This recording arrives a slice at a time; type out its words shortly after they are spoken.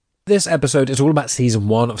This episode is all about Season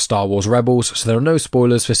 1 of Star Wars Rebels, so there are no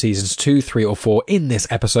spoilers for Seasons 2, 3 or 4 in this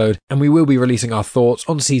episode, and we will be releasing our thoughts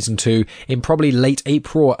on Season 2 in probably late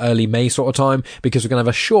April or early May sort of time, because we're going to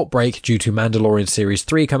have a short break due to Mandalorian Series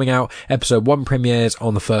 3 coming out. Episode 1 premieres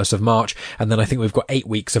on the 1st of March, and then I think we've got 8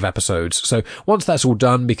 weeks of episodes. So once that's all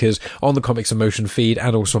done, because on the Comics in Motion feed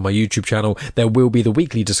and also on my YouTube channel, there will be the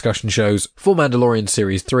weekly discussion shows for Mandalorian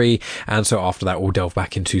Series 3, and so after that we'll delve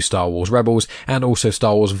back into Star Wars Rebels, and also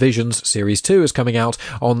Star Wars Visions Series 2 is coming out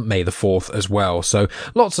on May the 4th as well. So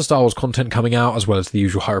lots of Star Wars content coming out, as well as the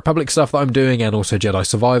usual High Republic stuff that I'm doing, and also Jedi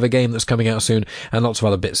Survivor game that's coming out soon, and lots of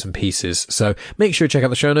other bits and pieces. So make sure to check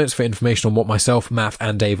out the show notes for information on what myself, Math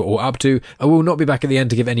and Dave are all up to. I will not be back at the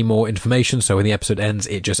end to give any more information, so when the episode ends,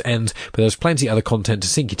 it just ends, but there's plenty of other content to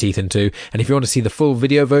sink your teeth into, and if you want to see the full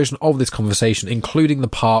video version of this conversation, including the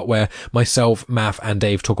part where myself, Math and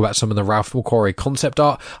Dave talk about some of the Ralph McQuarrie concept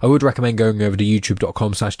art, I would recommend going over to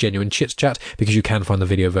youtube.com/genuinechitchat, because you can find the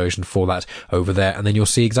video version for that over there, and then you'll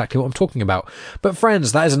see exactly what I'm talking about. But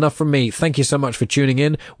friends, that is enough from me. Thank you so much for tuning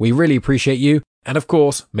in. We really appreciate you, and of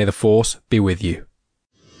course, may the Force be with you.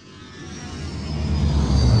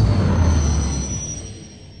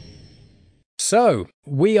 So,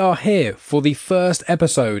 we are here for the first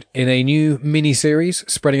episode in a new mini-series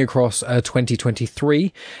spreading across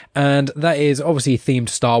 2023, and that is obviously themed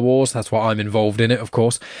Star Wars. That's why I'm involved in it, of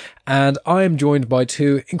course, and I am joined by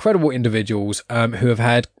two incredible individuals who have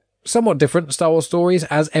had somewhat different Star Wars stories,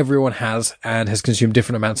 as everyone has, and has consumed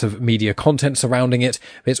different amounts of media content surrounding it.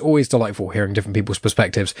 It's always delightful hearing different people's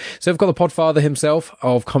perspectives. So I've got the podfather himself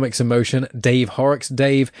of Comics in Motion, Dave Horrocks.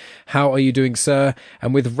 Dave, how are you doing, sir?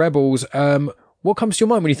 And with Rebels, what comes to your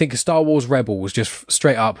mind when you think of Star Wars Rebels? Just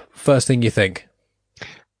straight up, first thing you think.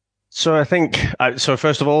 So I think,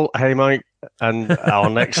 first of all, hey Mike, and our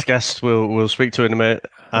next guest we'll speak to in a minute.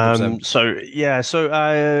 Where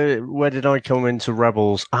did I come into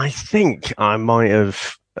Rebels? I think I might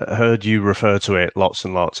have heard you refer to it lots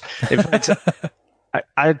and lots. In fact,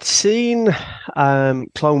 I'd seen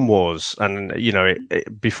Clone Wars, and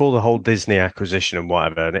before the whole Disney acquisition and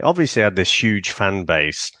whatever, and it obviously had this huge fan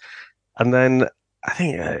base. And then I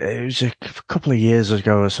think it was a couple of years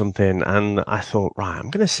ago or something, and I thought, right,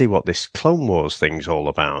 I'm going to see what this Clone Wars thing's all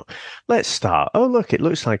about. Let's start. Oh, look, it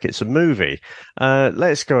looks like it's a movie.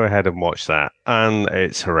 Let's go ahead and watch that. And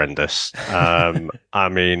it's horrendous. I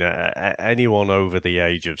mean, anyone over the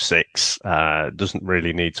age of 6 doesn't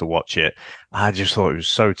really need to watch it. I just thought it was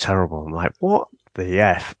so terrible. I'm like, what the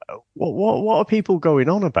F? What are people going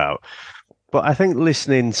on about? But I think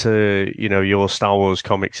listening to, your Star Wars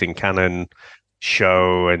Comics in Canon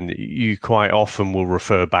show, and you quite often will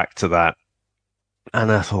refer back to that.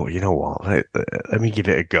 And I thought, you know what, let me give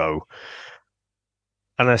it a go.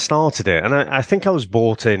 And I started it, and I think I was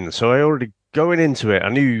bought in. So I already, going into it, I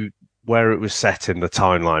knew where it was set in the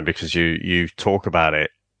timeline, because you talk about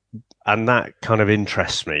it. And that kind of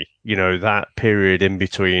interests me, that period in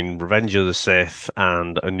between Revenge of the Sith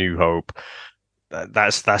and A New Hope.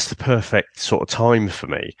 That's the perfect sort of time for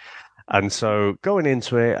me. And so going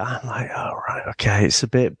into it, I'm like, oh, right, okay, it's a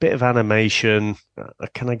bit of animation.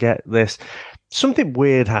 Can I get this? Something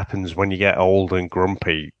weird happens when you get old and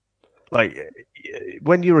grumpy. Like,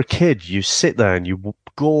 when you're a kid, you sit there and you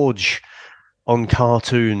gorge on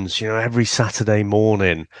cartoons, every Saturday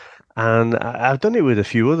morning. And I've done it with a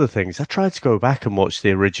few other things. I tried to go back and watch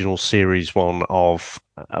the original series 1 or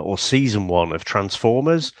season 1 of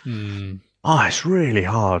Transformers. Oh, it's really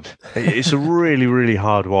hard. It's a really, really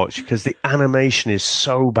hard watch, because the animation is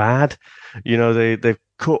so bad. They've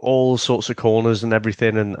cut all sorts of corners and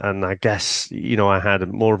everything. And I guess, I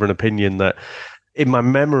had more of an opinion that in my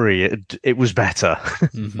memory, it was better.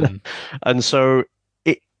 Mm-hmm. And so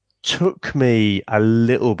it took me a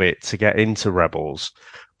little bit to get into Rebels.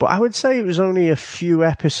 But I would say it was only a few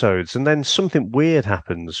episodes. And then something weird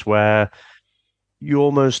happens where you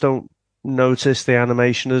almost don't notice the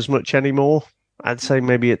animation as much anymore. I'd say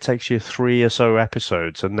maybe it takes you 3 or so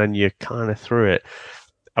episodes, and then you're kind of through it.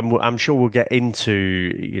 I'm sure we'll get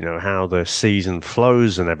into how the season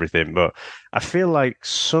flows and everything, but I feel like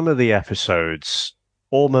some of the episodes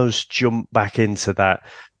almost jump back into that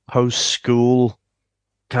post-school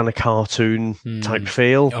kind of cartoon type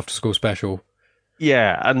feel. After school special.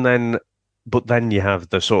 Yeah, but then you have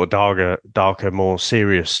the sort of darker, more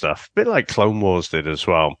serious stuff, a bit like Clone Wars did as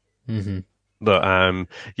well. Mm-hmm. But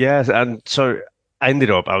and so I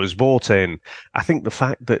was bought in. I think the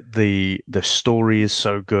fact that the story is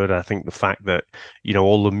so good. I think the fact that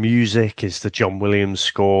all the music is the John Williams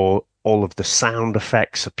score. All of the sound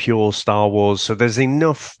effects are pure Star Wars. So there's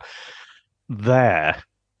enough there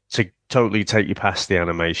to totally take you past the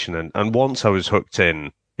animation. And once I was hooked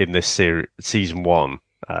in, in this season one.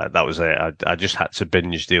 That was it. I just had to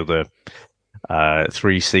binge the other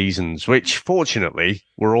 3 seasons, which fortunately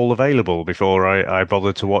were all available before I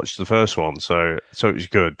bothered to watch the first one. So it was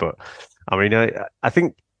good. But I mean, I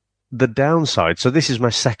think the downside. So this is my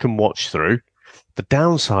second watch through. The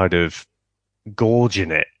downside of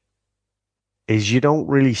gorging it is you don't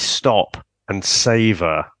really stop and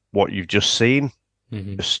savor what you've just seen.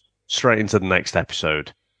 Mm-hmm. Just straight into the next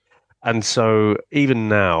episode. And so even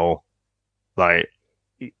now, like,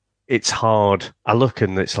 it's hard. I look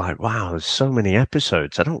and it's like, wow, there's so many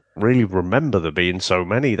episodes. I don't really remember there being so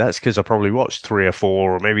many. That's because I probably watched 3 or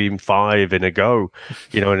 4 or maybe even 5 in a go,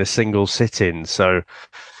 in a single sitting. So,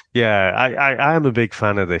 yeah, I am a big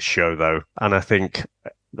fan of this show, though. And I think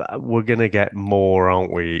we're going to get more,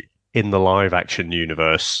 aren't we, in the live action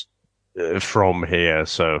universe from here.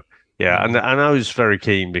 So, yeah, and I was very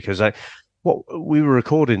keen because we were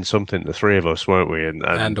recording something, the three of us, weren't we? And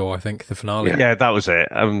Andor, I think, the finale. Yeah, that was it.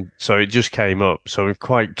 So it just came up. So we're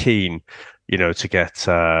quite keen, to get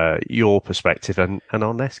your perspective and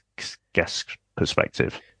our next guest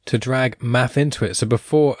perspective. To drag Math into it. So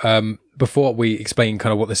before we explain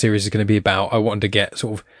kind of what the series is going to be about, I wanted to get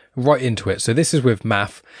sort of right into it. So this is with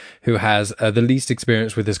Math, who has the least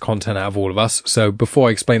experience with this content out of all of us. So before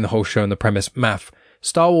I explain the whole show and the premise, Math,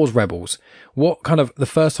 Star Wars Rebels, what kind of the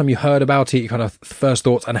first time you heard about it, your kind of first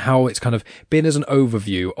thoughts, and how it's kind of been as an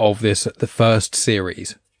overview of the first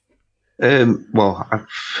series? Well,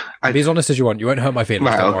 be as honest as you want. You won't hurt my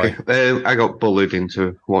feelings. Right, okay. I got bullied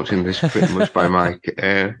into watching this pretty much by Mike.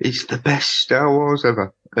 It's the best Star Wars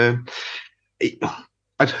ever.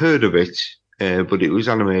 I'd heard of it, but it was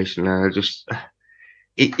animation, and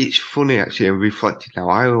it's funny actually. And reflecting now,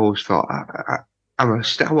 I always thought I'm a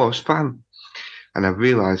Star Wars fan. And I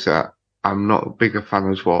realised that I'm not as big a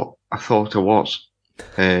fan as what I thought I was.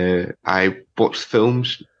 I watched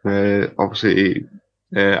films. Obviously,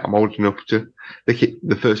 I'm old enough to...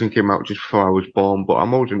 The first one came out just before I was born, but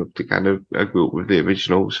I'm old enough to kind of... I grew up with the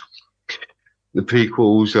originals. The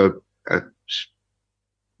prequels,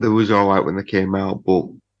 they was all right when they came out, but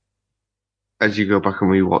as you go back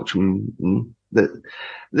and rewatch them,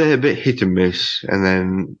 they're a bit hit and miss. And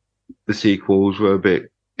then the sequels were a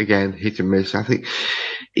bit... again, hit and miss. I think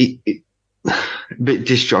it a bit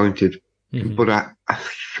disjointed. Mm-hmm. But I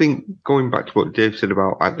think going back to what Dave said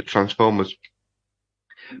about the Transformers,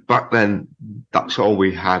 back then, that's all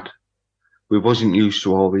we had. We wasn't used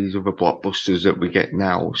to all these other blockbusters that we get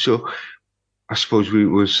now. So I suppose we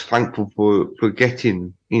was thankful for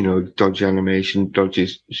getting, dodgy animation, dodgy,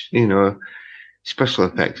 special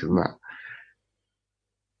effects and that.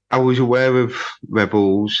 I was aware of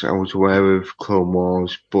Rebels, I was aware of Clone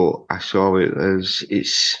Wars, but I saw it as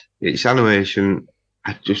it's animation.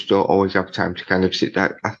 I just don't always have time to kind of sit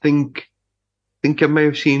down. I think I may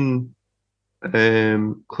have seen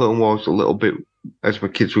Clone Wars a little bit as my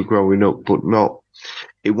kids were growing up, but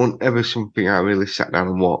it wasn't ever something I really sat down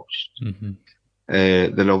and watched. Mm-hmm.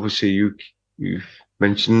 Then obviously you've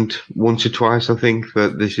mentioned once or twice, I think,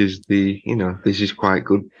 that this is quite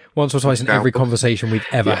good. Once or twice in every conversation we've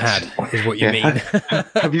ever had is what you mean.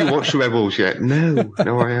 Have you watched Rebels yet? No,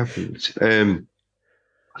 I haven't.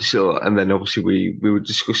 So, and then obviously we were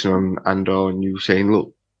discussing on Andor, and you were saying,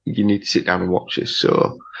 look, you need to sit down and watch this.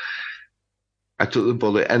 So I took the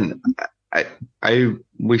bullet, and I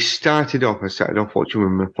started off watching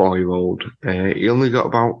with my 4-year-old. He only got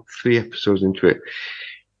about 3 episodes into it.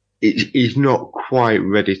 He's not quite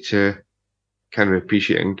ready to kind of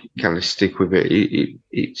appreciate and kind of stick with it.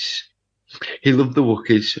 He loved the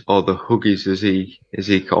Wookiees, or the Huggies as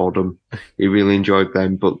he called them. He really enjoyed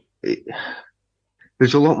them, but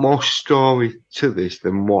there's a lot more story to this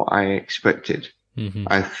than what I expected. Mm-hmm.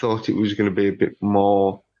 I thought it was going to be a bit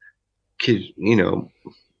more kids,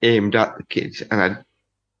 aimed at the kids, and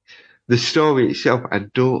the story itself, I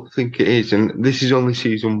don't think it is. And this is only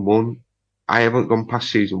season 1. I haven't gone past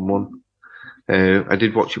season 1. I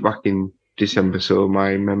did watch it back in December, so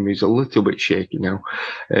my memory's a little bit shaky now.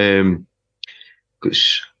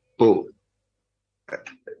 But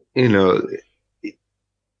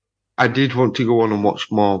I did want to go on and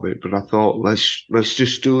watch more of it, but I thought let's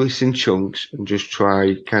just do this in chunks and just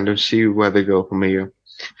try kind of see where they go from here.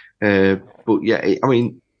 But yeah, I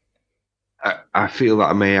mean, I feel that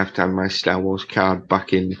I may have to have my Star Wars card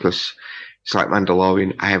back in, because it's like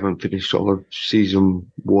Mandalorian. I haven't finished all of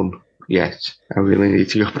season 1 yet. I really need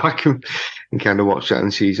to go back and kind of watch that in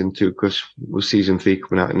season 2, because with season 3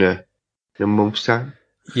 coming out in a month's time.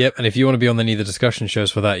 Yep, and if you want to be on any of the discussion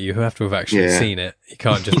shows for that, you have to have actually seen it. You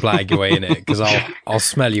can't just blag your way in it, because I'll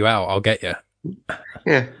smell you out. I'll get you.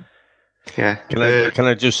 Yeah. Can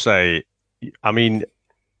I just say, I mean,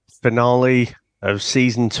 finale of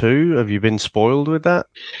season 2. Have you been spoiled with that?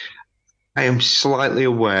 I am slightly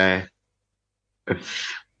aware of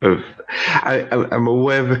I'm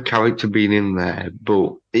aware of a character being in there,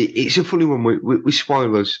 but it's a funny one with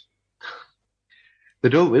spoilers. They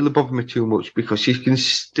don't really bother me too much because you can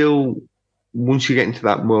still, once you get into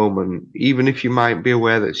that moment, even if you might be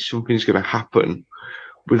aware that something's going to happen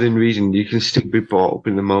within reason, you can still be brought up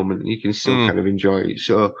in the moment and you can still kind of enjoy it.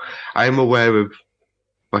 So I am aware of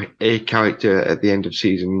like a character at the end of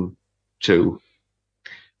season 2.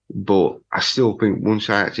 But I still think once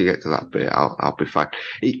I actually get to that bit, I'll be fine.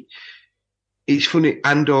 It's funny.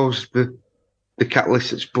 Andor's the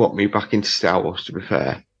catalyst that's brought me back into Star Wars. To be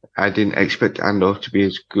fair, I didn't expect Andor to be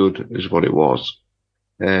as good as what it was.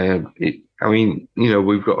 I mean,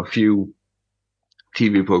 we've got a few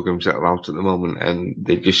TV programs that are out at the moment, and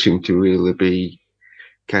they just seem to really be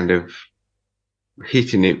kind of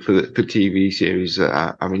hitting it for TV series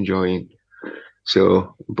that I'm enjoying.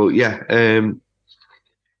 So, but yeah.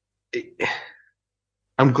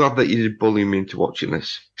 I'm glad that you did bully me into watching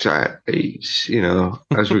this. So it's,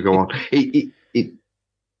 as we go on, it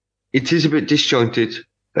is a bit disjointed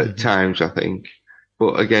at times, I think.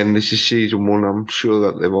 But again, this is season 1. I'm sure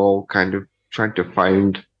that they're all kind of trying to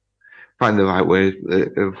find the right way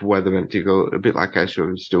of where they're meant to go. A bit like Ezra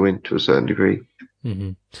was doing to a certain degree.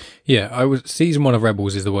 Mm-hmm. Yeah, season 1 of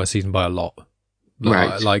Rebels is the worst season by a lot.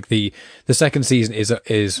 Right. Like the second season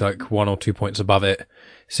is like 1 or 2 points above it.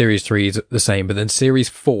 Series 3 is the same, but then Series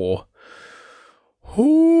 4,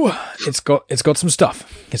 it's got some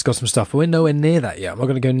stuff. It's got some stuff, but we're nowhere near that yet. I'm not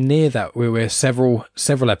going to go near that. We're several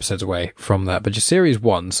episodes away from that. But just Series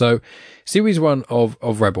 1. So Series 1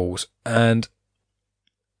 of Rebels, and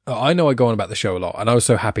I know I go on about the show a lot, and I was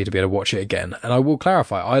so happy to be able to watch it again. And I will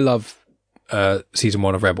clarify, I love season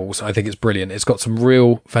 1 of Rebels. I think it's brilliant. It's got some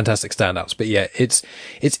real fantastic standouts, but yeah, its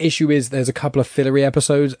issue is there's a couple of fillery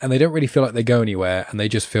episodes and they don't really feel like they go anywhere, and they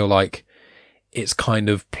just feel like it's kind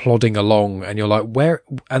of plodding along, and you're like, where?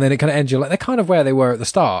 And then it kind of ends, you're like, they're kind of where they were at the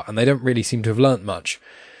start, and they don't really seem to have learnt much.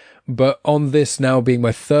 But on this now being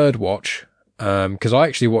my third watch, because I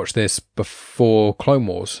actually watched this before Clone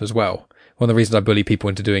Wars as well. One of the reasons I bully people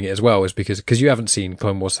into doing it as well is because you haven't seen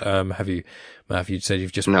Clone Wars, have you? Matt, you said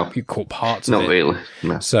you've just you caught parts of it. Not really.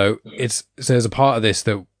 No. So there's a part of this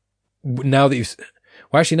that now that you've,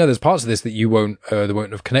 well, actually no, there's parts of this that you won't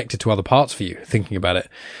have connected to other parts for you thinking about it.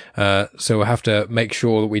 So we'll have to make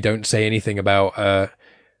sure that we don't say anything about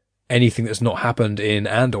anything that's not happened in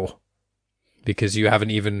Andor, because you haven't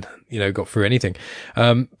even got through anything.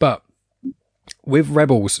 But with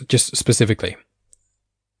Rebels, just specifically,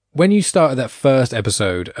 when you started that first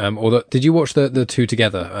episode, did you watch the two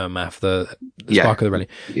together, Math, the Spark of the Rebellion?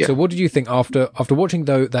 Yeah. So what did you think after watching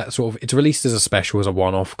that sort of, it's released as a special, as a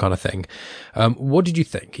one-off kind of thing? What did you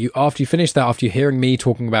think? After you finished that, after you hearing me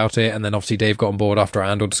talking about it, and then obviously Dave got on board after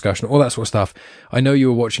our Andor discussion, all that sort of stuff. I know you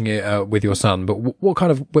were watching it with your son, but what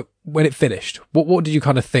kind of, when it finished, what did you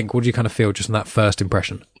kind of think? What did you kind of feel just in that first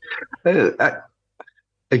impression? I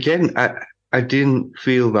didn't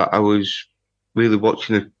feel that I was really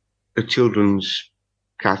watching a children's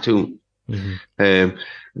cartoon. Mm-hmm.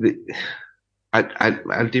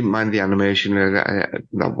 I didn't mind the animation.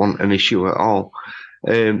 That wasn't an issue at all.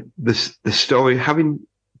 The story, having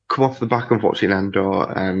come off the back of watching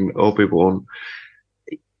Andor and Obi-Wan,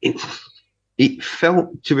 it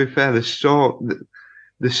felt, to be fair, the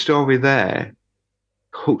story there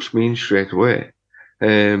hooks me in straight away.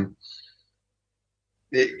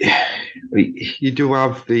 You do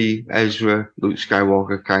have the Ezra, Luke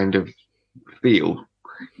Skywalker kind of feel.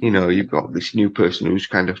 You've got this new person who's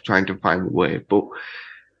kind of trying to find the way. But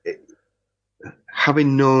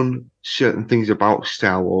having known certain things about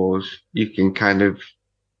Star Wars, you can kind of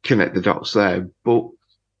connect the dots there. But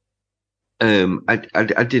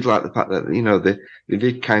I did like the fact that, they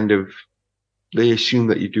did kind of, they assume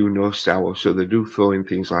that you do know Star Wars, so they do throw in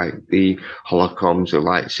things like the holocoms, the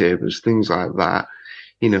lightsabers, things like that.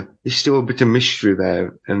 There's still a bit of mystery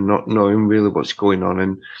there and not knowing really what's going on.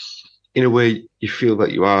 And in a way, you feel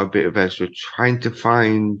that you are a bit of Ezra trying to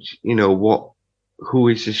find, who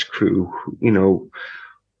is this crew?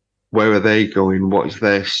 Where are they going? What is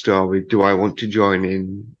their story? Do I want to join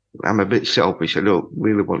in? I'm a bit selfish. I don't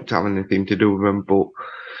really want to have anything to do with them, but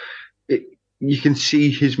you can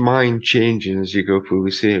see his mind changing as you go through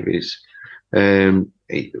the series.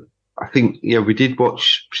 I think, we did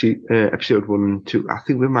watch episode 1 and 2. I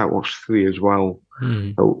think we might watch 3 as well.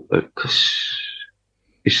 Because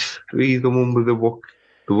is 3 the one with the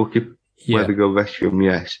Wookiee where they go rescue him?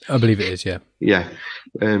 Yes, I believe it is. Yeah. Yeah.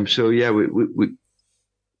 So yeah, we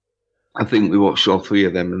I think we watched all three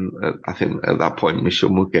of them, and I think at that point, my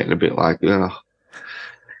son was getting a bit like, oh,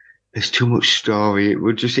 there's too much story.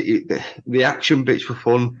 The action bits were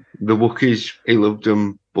fun. The Wookiees, he loved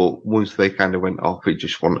them, but once they kind of went off, he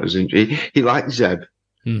just wanted us in. He liked Zeb.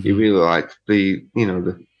 Mm-hmm. He really liked the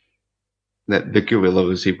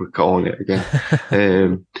gorilla, as he would call it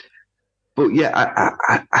again. But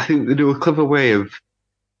yeah, I think they do a clever way of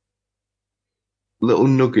little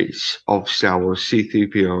nuggets of Star Wars,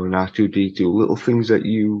 C-3PO and R2-D2, little things that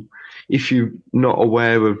if you're not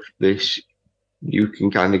aware of this, you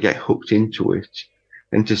can kind of get hooked into it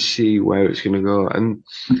and to see where it's going to go. And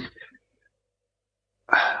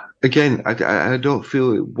again, I don't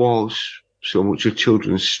feel it was so much a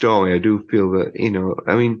children's story. I do feel that,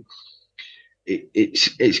 I mean,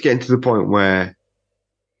 it's getting to the point where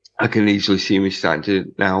I can easily see me starting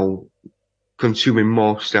to now consuming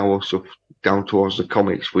more Star Wars stuff down towards the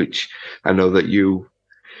comics, which I know that you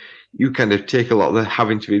kind of take a lot of the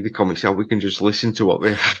having to read the comics out. We can just listen to what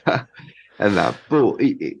they have and that. But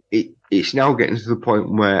it's now getting to the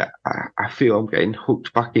point where I feel I'm getting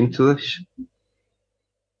hooked back into this.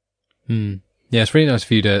 Yeah, it's really nice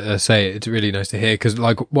for you to say it. It's really nice to hear, because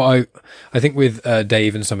like what I think with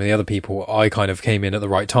Dave and some of the other people, I kind of came in at the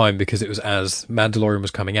right time because it was as Mandalorian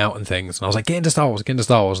was coming out and things, and I was like, get into Star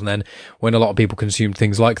Wars. And then when a lot of people consumed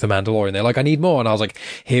things like the Mandalorian, they're like, I need more, and I was like,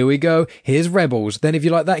 here we go, here's Rebels. Then if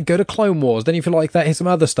you like that, go to Clone Wars. Then if you like that, here's some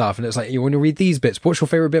other stuff. And it's like, you want to read these bits, what's your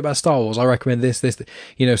favorite bit about Star Wars? I recommend this,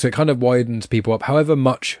 so it kind of widens people up, however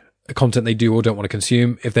much content they do or don't want to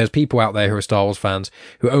consume. If there's people out there who are Star Wars fans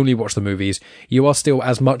who only watch the movies, you are still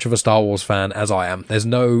as much of a Star Wars fan as I am. There's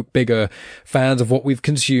no bigger fans of what we've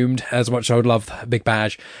consumed, as much as I would love Big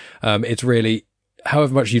Badge. It's really,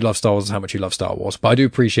 however much you love Star Wars is how much you love Star Wars. But I do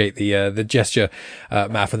appreciate the gesture,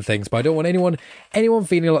 math and things, but I don't want anyone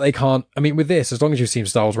feeling like they can't. I mean, with this, as long as you've seen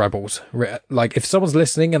Star Wars Rebels, like if someone's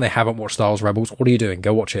listening and they haven't watched Star Wars Rebels, what are you doing?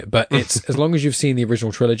 Go watch it. But it's as long as you've seen the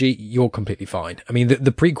original trilogy, you're completely fine. I mean,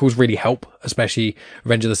 the prequels really help, especially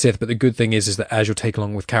Revenge of the Sith. But the good thing is that as you're taken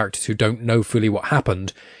along with characters who don't know fully what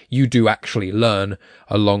happened, you do actually learn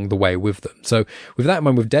along the way with them. So with that in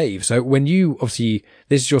mind with Dave, so when you, obviously,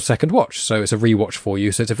 this is your second watch, so it's a rewatch for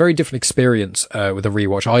you. So it's a very different experience with a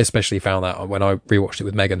rewatch. I especially found that when I rewatched it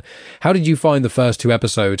with Megan. How did you find the first two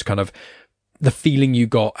episodes, kind of the feeling you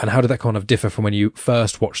got, and how did that kind of differ from when you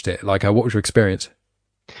first watched it? Like, what was your experience?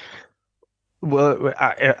 Well,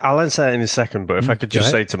 I'll answer that in a second, but if I could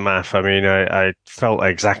just say to Math, I mean, I felt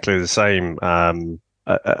exactly the same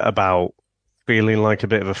about feeling like a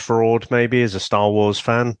bit of a fraud, maybe, as a Star Wars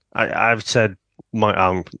fan. I've said, I'm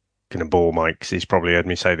going to bore Mike because he's probably heard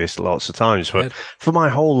me say this lots of times, but for my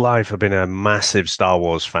whole life, I've been a massive Star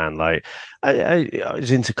Wars fan. Like, I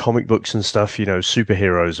was into comic books and stuff,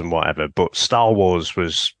 superheroes and whatever, but Star Wars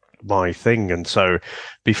was my thing. And so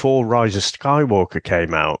before Rise of Skywalker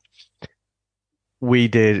came out,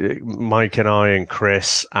 Mike and I and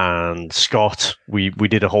Chris and Scott, we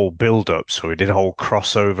did a whole build up. So we did a whole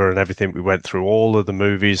crossover and everything. We went through all of the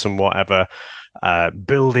movies and whatever,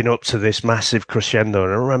 building up to this massive crescendo.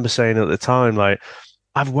 And I remember saying at the time, like,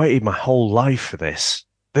 I've waited my whole life for this.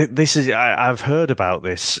 I've heard about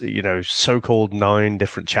this, so-called 9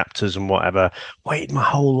 different chapters and whatever, waited my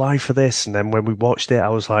whole life for this. And then when we watched it, I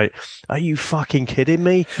was like, are you fucking kidding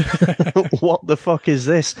me? What the fuck is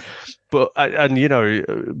this? But,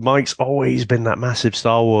 Mike's always been that massive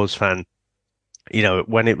Star Wars fan,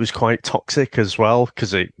 when it was quite toxic as well,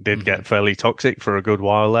 because it did get fairly toxic for a good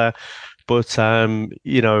while there. But,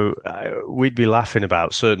 we'd be laughing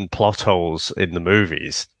about certain plot holes in the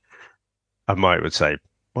movies. And Mike would say,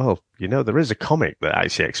 well, there is a comic that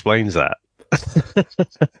actually explains that.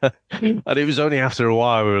 And it was only after a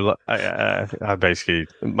while we were like, I basically,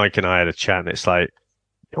 Mike and I had a chat, and it's like,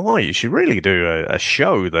 you should really do a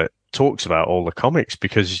show that talks about all the comics,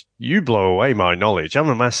 because you blow away my knowledge. I'm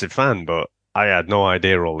a massive fan, but I had no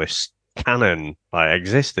idea all this canon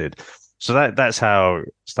existed. So that's how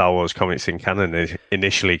Star Wars comics in canon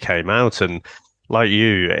initially came out. And like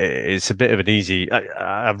you, it's a bit of an easy.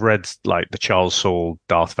 I've read like the Charles Soule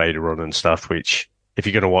Darth Vader run and stuff, which if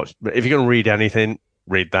you're going to read anything,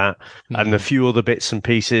 read that. And a few other bits and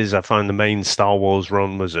pieces. I find the main Star Wars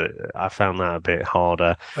run I found that a bit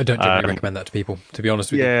harder. I don't generally recommend that to people, to be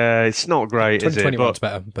honest with you. Yeah, it's not great, is it? 2021's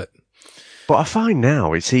better, But I find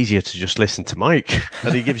now it's easier to just listen to Mike,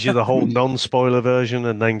 and he gives you the whole non-spoiler version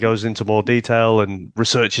and then goes into more detail and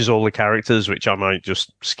researches all the characters, which I might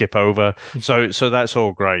just skip over. So that's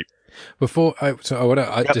all great. So I want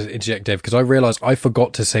to just interject, Dave, because I realised I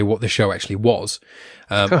forgot to say what the show actually was.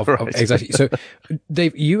 Exactly. So,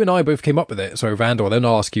 Dave, you and I both came up with it. So, Vandor, then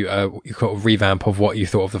I'll ask you you kind of revamp of what you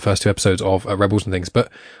thought of the first 2 episodes of Rebels and things.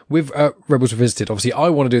 But with Rebels Revisited, obviously, I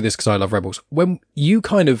want to do this because I love Rebels. When you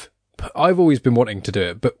I've always been wanting to do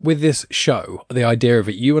it, but with this show, the idea of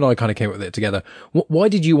it, you and I kind of came up with it together. Why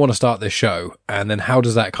did you want to start this show? And then how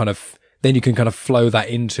does that then you can kind of flow that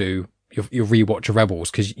into your rewatch of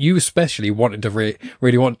Rebels, because you especially wanted to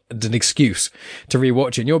really want an excuse to rewatch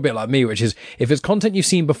it. And you're a bit like me, which is if it's content you've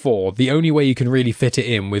seen before, the only way you can really fit it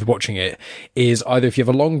in with watching it is either if you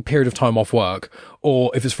have a long period of time off work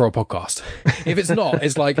or if it's for a podcast. If it's not,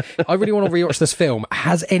 it's like, I really want to rewatch this film.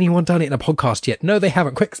 Has anyone done it in a podcast yet? No, they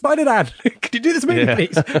haven't. Quick, Spider-Dan, could you do this movie,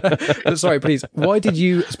 please? Sorry, please. Why did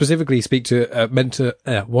you specifically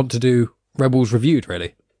want to do Rebels reviewed,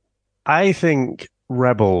 really? I think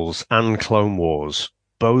Rebels and Clone Wars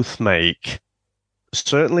both make,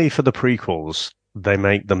 certainly for the prequels, they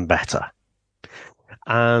make them better.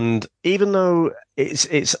 And even though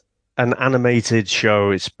it's an animated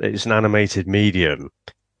show, it's an animated medium,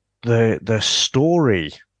 the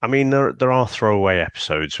story, I mean, there are throwaway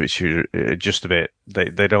episodes which are just a bit,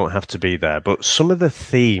 they don't have to be there, but some of the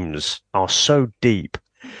themes are so deep.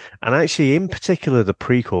 And actually, in particular, the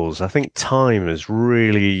prequels, I think time has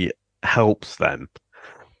really helped them.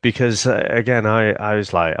 Because again, I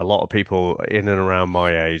was like a lot of people in and around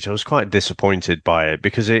my age, I was quite disappointed by it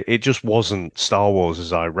because it just wasn't Star Wars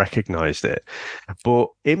as I recognized it. But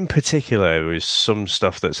in particular, there was some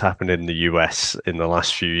stuff that's happened in the US in the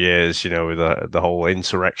last few years, with the whole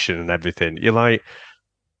insurrection and everything. You're like,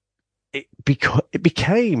 it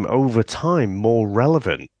became over time more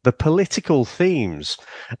relevant. The political themes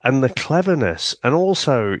and the cleverness, and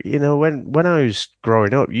also, when I was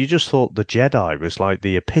growing up, you just thought the Jedi was like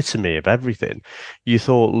the epitome of everything. You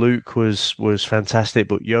thought Luke was fantastic,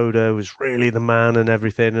 but Yoda was really the man and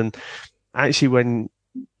everything. And actually, when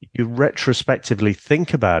you retrospectively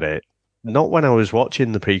think about it, not when I was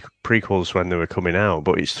watching the prequels when they were coming out,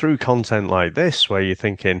 but it's through content like this where you're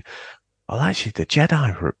thinking, well, actually, the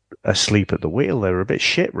Jedi were asleep at the wheel. They were a bit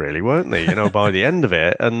shit, really, weren't they? By the end of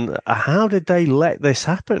it. And how did they let this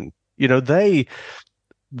happen? They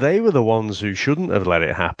were the ones who shouldn't have let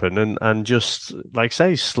it happen, and just, like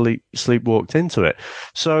say, sleepwalked into it.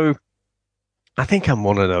 So I think I'm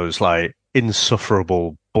one of those like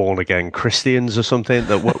insufferable born again Christians or something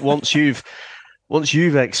that once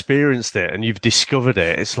you've experienced it and you've discovered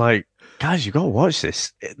it, it's like, guys, you've got to watch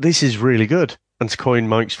this. This is really good. And to coin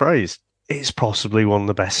Mike's phrase, it's possibly one of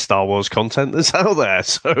the best Star Wars content that's out there.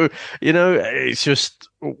 So, it's just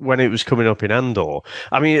when it was coming up in Andor.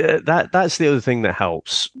 I mean, that's the other thing that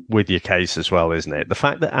helps with your case as well, isn't it? The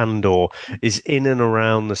fact that Andor is in and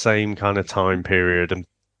around the same kind of time period, and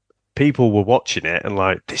people were watching it and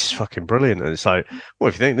like, this is fucking brilliant. And it's like, well,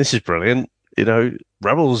 if you think this is brilliant,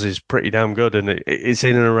 Rebels is pretty damn good, and it's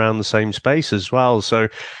in and around the same space as well. So,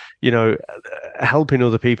 helping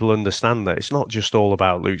other people understand that it's not just all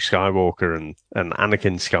about Luke Skywalker and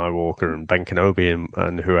Anakin Skywalker and Ben Kenobi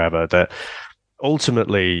and whoever, that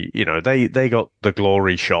ultimately, they got the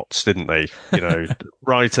glory shots, didn't they?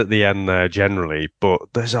 Right at the end there generally, but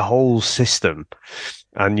there's a whole system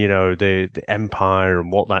and, the Empire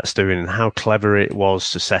and what that's doing and how clever it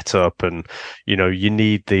was to set up. And, you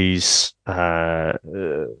need these, quote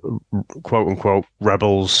unquote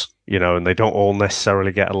rebels, and they don't all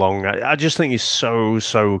necessarily get along. I just think it's so,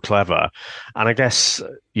 so clever. And I guess,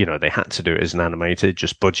 they had to do it as an animated,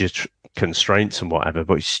 just budget constraints and whatever,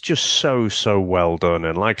 but it's just so, so well done.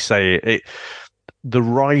 And like I say, the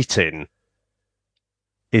writing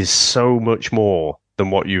is so much more than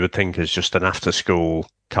what you would think as just an after-school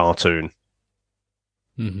cartoon.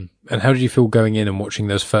 Mm-hmm. And how did you feel going in and watching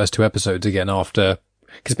those first 2 episodes again after?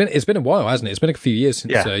 Because it's been a while, hasn't it? It's been a few years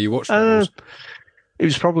since you watched Rebels. It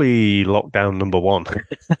was probably lockdown number 1.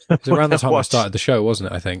 It was around the time I started the show,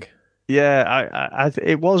 wasn't it, I think? Yeah,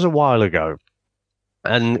 it was a while ago.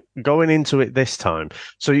 And going into it this time,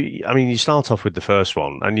 so, I mean, you start off with the first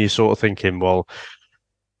one and you're sort of thinking, well,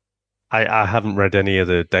 I haven't read any of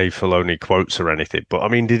the Dave Filoni quotes or anything, but I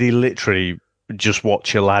mean, did he literally just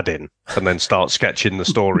watch Aladdin and then start sketching the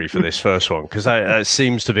story for this first one? Because it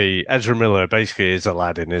seems to be Ezra Miller basically is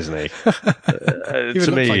Aladdin, isn't he?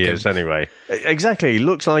 To me, he is anyway. Exactly, he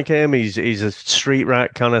looks like him. He's a street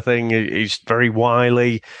rat kind of thing. He's very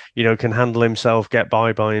wily, can handle himself, get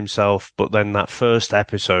by himself. But then that first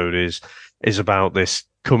episode is about this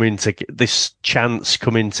chance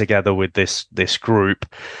coming together with this group.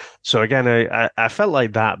 So again, I felt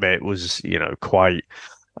like that bit was, quite,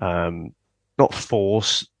 not not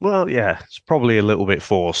forced. Well, yeah, it's probably a little bit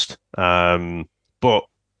forced. But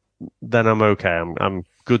then I'm okay. I'm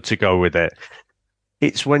good to go with it.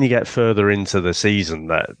 It's when you get further into the season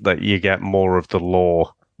that you get more of the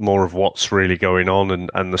lore, more of what's really going on,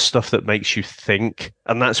 and the stuff that makes you think.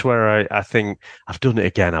 And that's where I think I've done it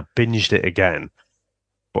again. I binged it again,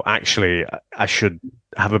 but actually I should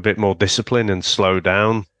have a bit more discipline and slow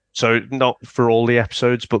down. So not for all the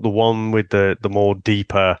episodes, but the one with the more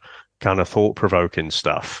deeper kind of thought provoking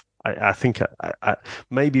stuff. I think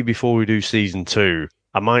maybe before we do season 2,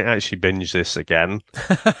 I might actually binge this again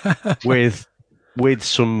with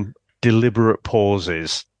some deliberate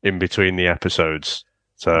pauses in between the episodes.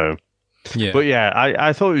 So, Yeah. but yeah,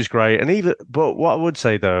 I thought it was great. But what I would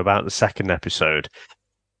say though about the second episode,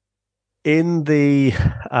 in the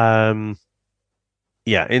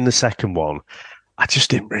in the second one, I just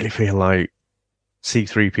didn't really feel like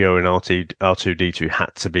C3PO and R2D2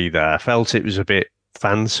 had to be there. I felt it was a bit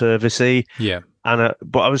fan servicey. Yeah. And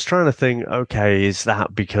but I was trying to think, okay, is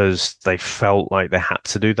that because they felt like they had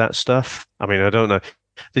to do that stuff? I mean, I don't know.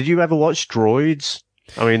 Did you ever watch Droids?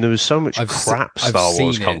 I mean, there was so much crap Star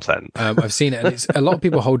Wars content. I've seen it, and it's a lot of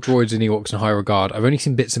people hold droids and Ewoks in high regard. I've only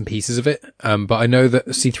seen bits and pieces of it, but I know that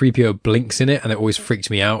C3PO blinks in it, and it always freaked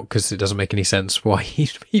me out because it doesn't make any sense why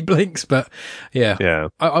he blinks. But yeah.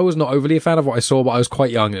 I was not overly a fan of what I saw, but I was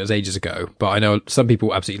quite young. It was ages ago. But I know some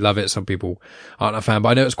people absolutely love it. Some people aren't a fan. But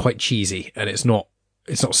I know it's quite cheesy, and it's not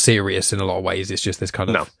serious in a lot of ways. It's just this kind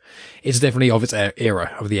of. It's definitely of its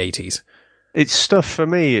era of the 80s. It's stuff for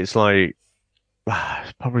me. It's like.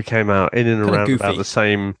 It probably came out in and around about the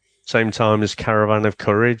same time as Caravan of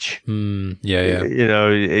Courage. Yeah. You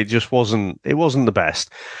know, it just wasn't the best.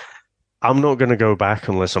 I'm not going to go back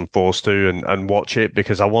unless I'm forced to and watch it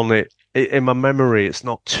because I want it in my memory. It's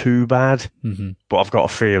not too bad, but I've got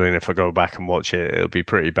a feeling if I go back and watch it, it'll be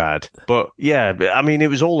pretty bad. But yeah, I mean,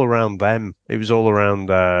 it was all around them. It was all around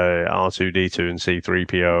R2D2 and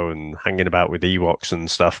C3PO and hanging about with Ewoks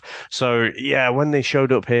and stuff. So yeah, when they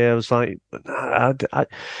showed up here, I was like,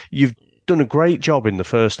 you've done a great job in the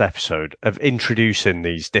first episode of introducing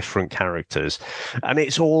these different characters, and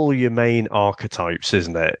it's all your main archetypes,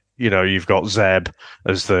 isn't it? You know, you've got Zeb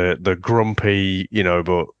as the grumpy,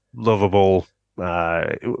 but lovable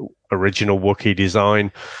original Wookiee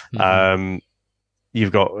design.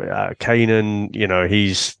 You've got Kanan.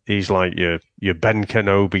 He's like your Ben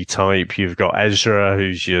Kenobi type. You've got Ezra,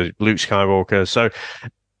 who's your Luke Skywalker. So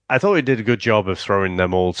I thought it did a good job of throwing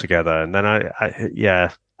them all together. And then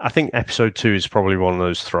I think episode 2 is probably one of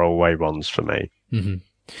those throwaway ones for me.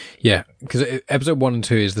 Yeah, because episode 1 and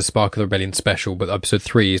 2 is the Spark of the Rebellion special, but episode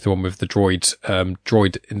 3 is the one with the droids,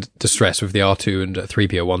 droid in distress with the R2 and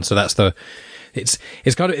 3PO one. So that's it's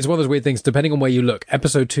one of those weird things. Depending on where you look,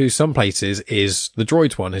 episode 2, some places is the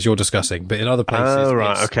droids one, as you're discussing, but in other places,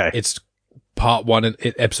 it's part 1 and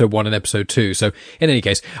episode 1 and episode 2. So in any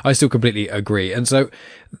case, I still completely agree. And so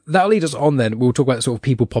that'll lead us on then. We'll talk about sort of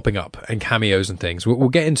people popping up and cameos and things. We'll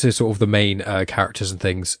get into sort of the main characters and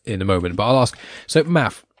things in a moment, but I'll ask, so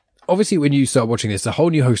Math, obviously when you start watching this, a whole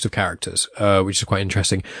new host of characters, which is quite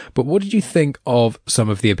interesting. But what did you think of some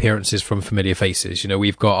of the appearances from familiar faces? You know,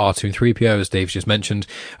 we've got R2 and 3PO, as Dave's just mentioned.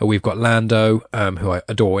 We've got Lando, who I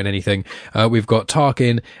adore in anything. We've got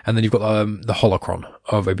Tarkin, and then you've got the holocron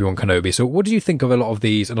of Obi-Wan Kenobi. So what do you think of a lot of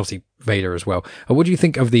these, and obviously Vader as well? What do you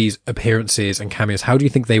think of these appearances and cameos? How do you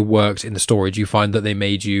think they worked in the story? Do you find that they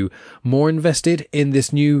made you more invested in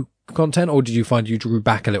this new content, or did you find you drew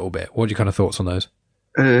back a little bit? What are your kind of thoughts on those?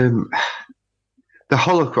 The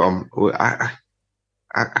holocron,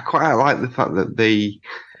 I quite like the fact that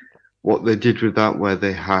what they did with that, where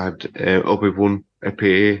they had Obi-Wan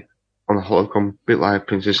appear on the holocron, a bit like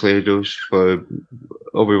Princess Leia does for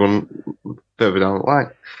Obi-Wan further down the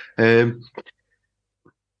line.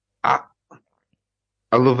 I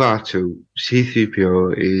love R2.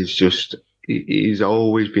 C3PO is he's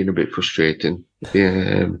always been a bit frustrating,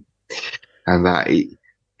 and that.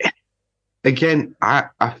 Again,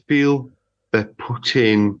 I feel they're put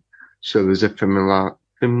in so there's a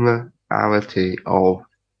familiarity of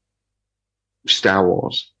Star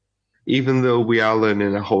Wars. Even though we are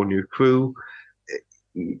learning a whole new crew,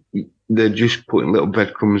 they're just putting little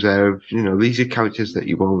breadcrumbs there of, these are characters that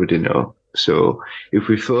you already know. So if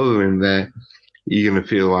we throw them in there, you're going to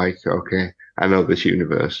feel like, okay, I know this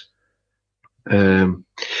universe.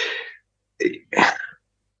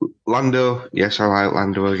 Lando, yes, I like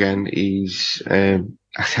Lando again. He's, in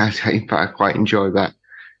fact, I quite enjoy that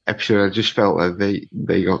episode. I just felt like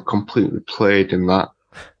they got completely played in that.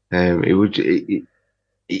 It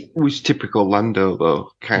was typical Lando though,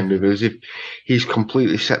 kind of as if he's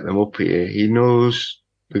completely set them up here. He knows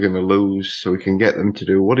they're going to lose, so he can get them to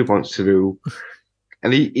do what he wants to do.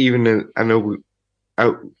 And I know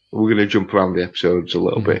we're going to jump around the episodes a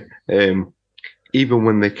little bit. Even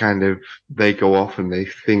when they go off and they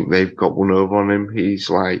think they've got one over on him, he's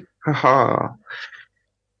like, haha.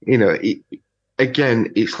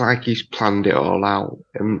 Again, it's like he's planned it all out,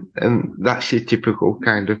 and that's your typical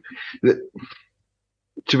kind of.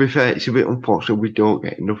 To be fair, it's a bit unfortunate we don't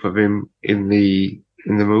get enough of him in the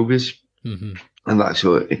movies, and that's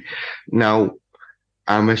what. Now,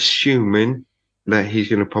 I'm assuming that he's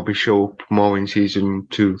going to probably show up more in season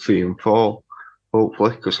 2, 3, and 4.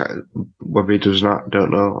 Hopefully, because whether he does not, I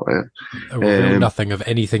don't know. Reveal nothing of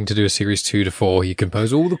anything to do with series 2 to 4. You can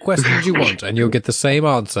pose all the questions you want, and you'll get the same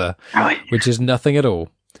answer, which is nothing at all.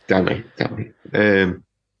 Damn it. And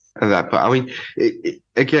that, but I mean,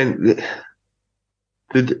 again,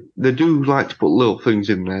 they do like to put little things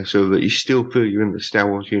in there so that you still feel you're in the Star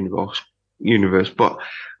Wars universe. But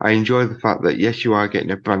I enjoy the fact that yes, you are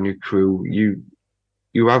getting a brand new crew.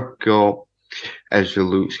 You have got Ezra,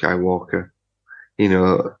 Luke Skywalker.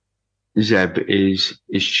 Zeb is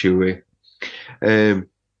Chewie.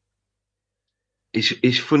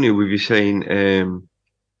 It's funny with you saying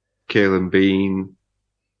Kalen Bean,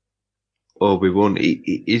 Obi-Wan.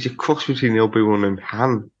 He's a cross between Obi-Wan and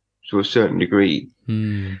Han to a certain degree.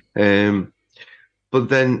 But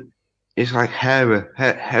then it's like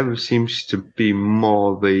Hera seems to be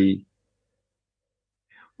more the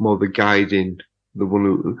guiding. The one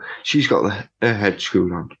who she's got her head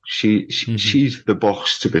screwed on. She's the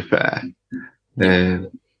boss. To be fair,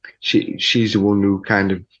 she's the one who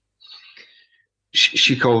kind of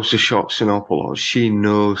she calls the shots an awful lot. She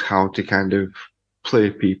knows how to kind of play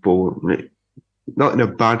people, not in a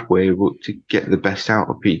bad way, but to get the best out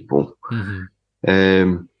of people.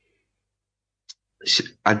 I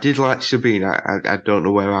did like Sabine. I don't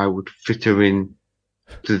know where I would fit her in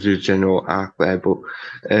to the general arc there, but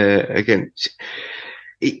again,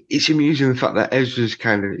 it's amusing the fact that Ezra's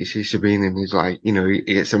kind of, you see Sabine and he's like, he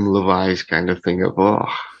gets some Love Eyes kind of thing of,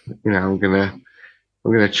 I'm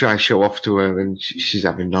gonna try show off to her, and she's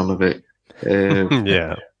having none of it.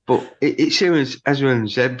 Yeah, but it seems Ezra and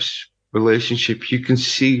Zeb's relationship, you can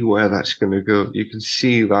see where that's going to go. You can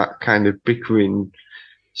see that kind of bickering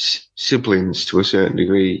siblings to a certain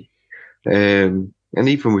degree, and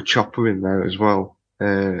even with Chopper in there as well.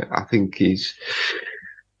 I think he's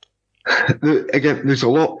again. There's a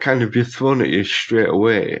lot kind of thrown at you straight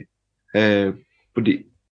away, but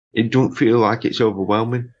it don't feel like it's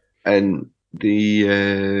overwhelming. And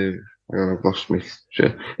I've lost me.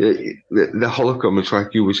 The hologram is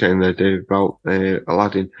like you were saying there, Dave, about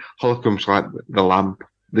Aladdin. Hologram's like the lamp.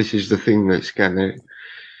 This is the thing that's gonna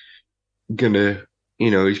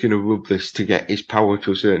he's going to rub this to get his power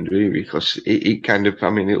to a certain degree, because it kind of,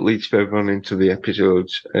 it leads further on into the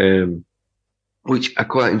episodes, which I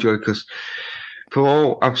quite enjoy, because for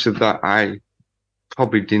all I've said that, I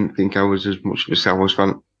probably didn't think I was as much of a Star Wars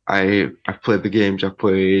fan. I've played the games. I've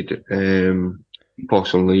played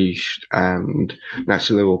Force Unleashed and Knights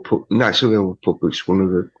of the Old Republic's one of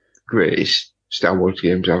the greatest Star Wars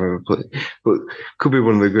games I've ever played, but could be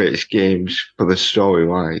one of the greatest games for the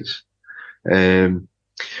story-wise.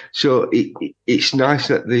 So it's nice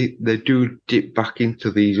that they do dip back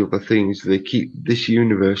into these other things. They keep this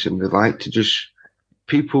universe, and they like to just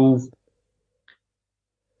people,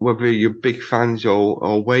 whether you're big fans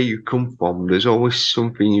or where you come from, there's always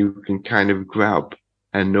something you can kind of grab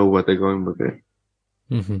and know where they're going with it.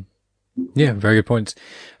 Yeah, very good points.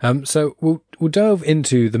 So we'll delve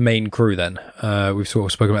into the main crew then. We've sort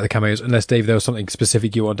of spoken about the cameos, unless Dave, there was something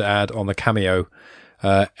specific you want to add on the cameo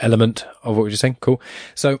element of what we're just saying. Cool.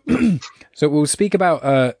 So we'll speak about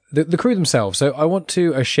the crew themselves. So I want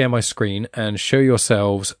to share my screen and show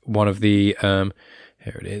yourselves one of the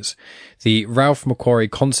here it is, the Ralph McQuarrie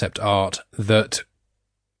concept art that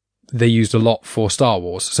they used a lot for Star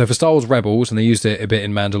Wars. So for Star Wars Rebels, and they used it a bit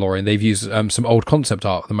in Mandalorian, they've used some old concept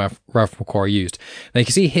art that Ralph McQuarrie used. Now you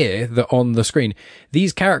can see here that on the screen,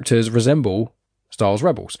 these characters resemble Star Wars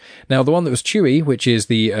Rebels. Now, the one that was Chewie, which is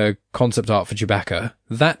the concept art for Chewbacca,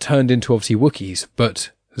 that turned into obviously Wookiees, but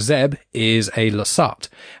Zeb is a Lasat.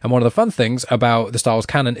 And one of the fun things about the Star Wars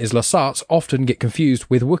canon is Lasats often get confused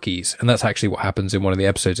with Wookiees, and that's actually what happens in one of the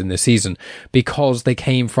episodes in this season, because they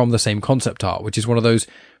came from the same concept art, which is one of those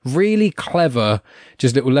really clever,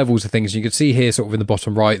 just little levels of things. You can see here sort of in the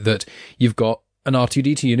bottom right that you've got an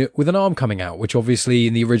R2-D2 unit with an arm coming out, which obviously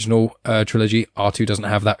in the original trilogy, R2 doesn't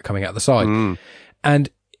have that coming out the side. And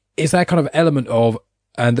it's that kind of element of,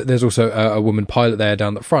 and there's also a woman pilot there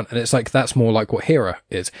down the front, and it's like, that's more like what Hera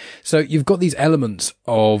is. So you've got these elements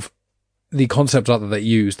of the concept art that they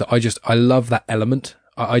use that I love that element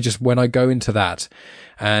I just, when I go into that,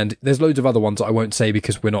 and there's loads of other ones that I won't say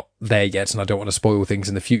because we're not there yet and I don't want to spoil things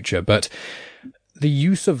in the future, but the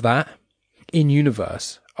use of that in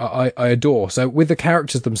universe, I adore. So with the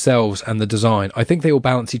characters themselves and the design, I think they all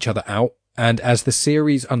balance each other out. And as the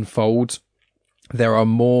series unfolds, there are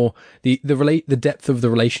more, the depth of the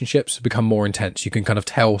relationships become more intense. You can kind of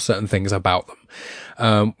tell certain things about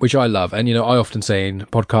them, which I love. And, I often say in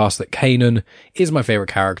podcasts that Kanan is my favorite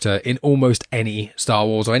character in almost any Star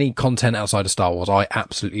Wars or any content outside of Star Wars. I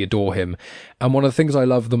absolutely adore him. And one of the things I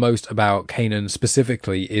love the most about Kanan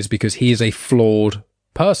specifically is because he is a flawed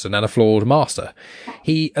person and a flawed master.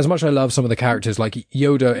 He, as much as I love some of the characters, like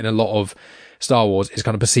Yoda in a lot of Star Wars is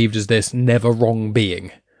kind of perceived as this never wrong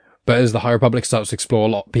being. But as the High Republic starts to explore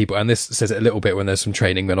a lot of people, and this says it a little bit when there's some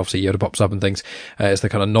training, then obviously Yoda pops up and things, it's the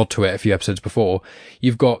kind of nod to it a few episodes before.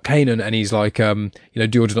 You've got Kanan, and he's like,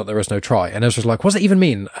 do order not, there is no try. And Ezra's like, what does that even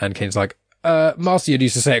mean? And Kanan's like, Master Yoda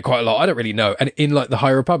used to say it quite a lot. I don't really know. And in like the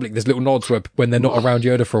High Republic, there's little nods where when they're not around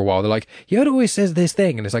Yoda for a while, they're like, Yoda always says this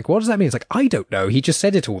thing. And it's like, what does that mean? It's like, I don't know. He just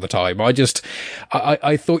said it all the time.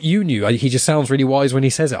 I thought you knew. He just sounds really wise when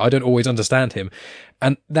he says it. I don't always understand him.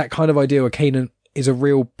 And that kind of idea where Kanan is a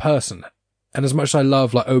real person. And as much as I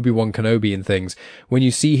love like Obi-Wan Kenobi and things, when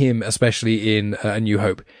you see him, especially in A New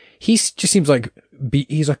Hope, he just seems like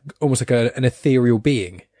he's like almost like an ethereal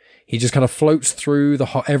being. He just kind of floats through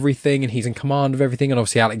everything, and he's in command of everything. And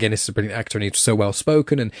obviously Alec Guinness is a brilliant actor, and he's so well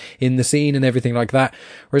spoken and in the scene and everything like that.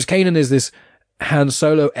 Whereas Kanan is this Han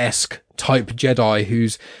Solo-esque type Jedi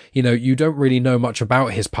who's, you don't really know much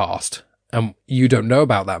about his past, and you don't know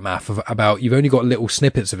about that math you've only got little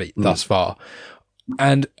snippets of it thus far.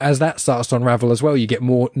 And as that starts to unravel as well, you get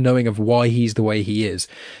more knowing of why he's the way he is.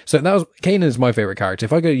 So Kanan is my favorite character.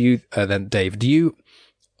 If I go to you, then Dave,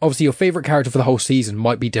 obviously your favorite character for the whole season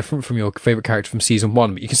might be different from your favorite character from season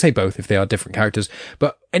 1, but you can say both if they are different characters,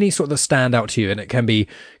 but any sort that stand out to you, and it can be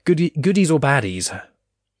goodies or baddies.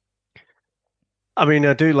 I mean,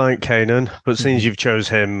 I do like Kanan, but since you've chose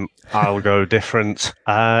him, I'll go different.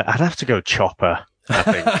 I'd have to go Chopper, I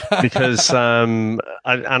think, because,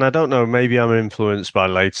 I don't know, maybe I'm influenced by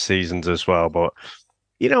later seasons as well, but,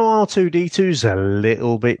 R2-D2's a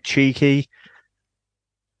little bit cheeky,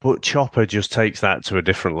 but Chopper just takes that to a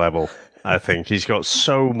different level, I think. He's got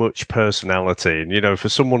so much personality, and, for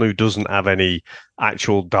someone who doesn't have any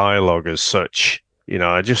actual dialogue as such,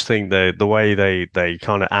 I just think the way they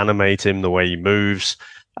kind of animate him, the way he moves,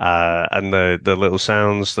 and the little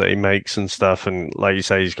sounds that he makes and stuff. And like you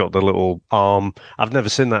say, he's got the little arm. I've never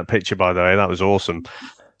seen that picture, by the way. That was awesome.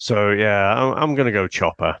 So yeah, I'm going to go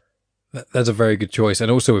Chopper. That's a very good choice. And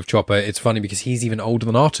also with Chopper, it's funny because he's even older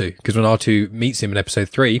than R2. Because when R2 meets him in episode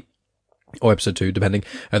 3 or episode 2, depending,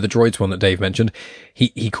 the droids one that Dave mentioned,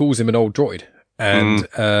 he calls him an old droid. And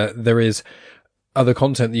there is other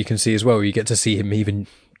content that you can see as well, where you get to see him even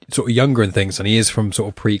sort of younger and things, and he is from sort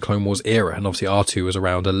of pre-Clone Wars era, and obviously R2 was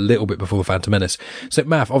around a little bit before the Phantom Menace. So,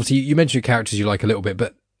 Math, obviously you mentioned characters you like a little bit,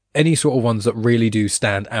 but any sort of ones that really do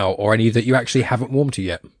stand out, or any that you actually haven't warmed to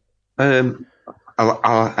yet?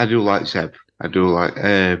 I do like Zeb. I do like,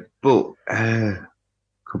 but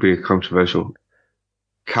could be a controversial.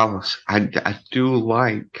 Callus. I do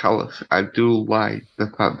like Callus. I do like the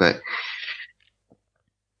fact that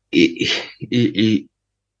he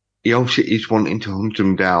obviously is wanting to hunt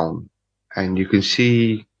him down, and you can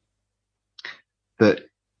see that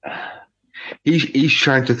he's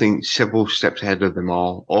trying to think several steps ahead of them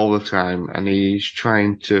all the time, and he's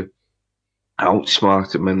trying to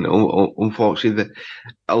outsmart them. And unfortunately,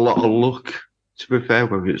 a lot of luck, to be fair,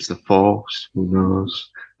 whether it's the Force, who knows.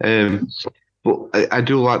 But I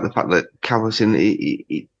do like the fact that Callus,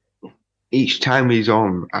 each time he's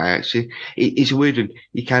on, it's weird, and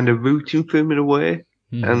you kind of rooting for him in a way,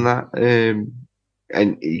 and that,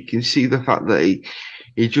 and you can see the fact that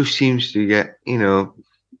he just seems to get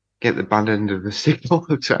the bad end of the stick all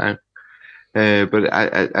the time. But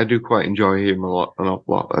I do quite enjoy him an awful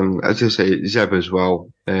lot, and as I say, Zeb as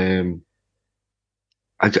well. I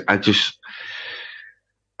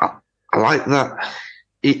like that.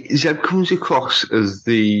 Zeb comes across as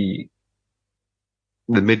the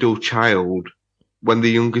middle child when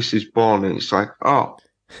the youngest is born, and it's like, oh,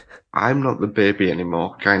 I'm not the baby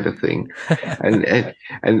anymore, kind of thing.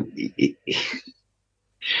 and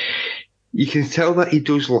you can tell that he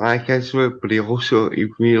does like Ezra, but he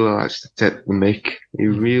really likes to take the mick. He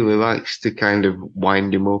really likes to kind of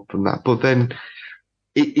wind him up and that. But then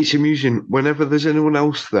it's amusing. Whenever there's anyone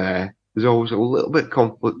else there, there's always a little bit of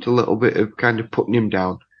conflict, a little bit of kind of putting him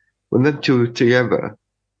down. When them two are together,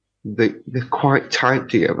 they're quite tight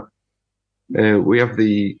together. We have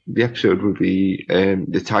the episode with the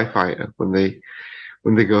TIE fighter when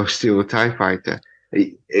when they go steal a TIE fighter.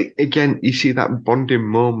 Again, you see that bonding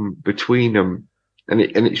moment between them, and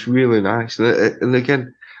it's really nice. And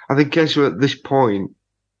again, I think Ezra at this point,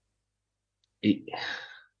 he's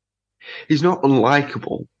not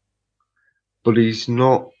unlikable, but he's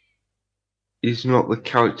not the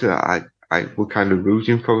character that I were kind of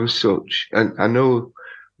rooting for as such. And I know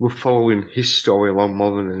we're following his story along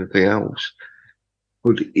more than anything else,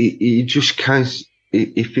 but he just kind of,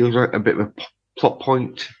 he feels like a bit of a plot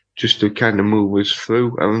point just to kind of move us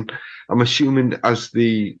through. And I'm assuming as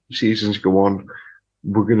the seasons go on,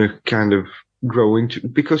 we're going to kind of grow into,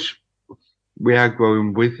 because we are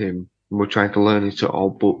growing with him and we're trying to learn it all.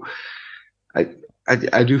 But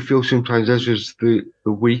I do feel sometimes Ezra's the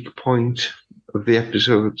weak point of the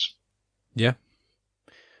episodes. Yeah,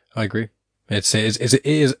 I agree. It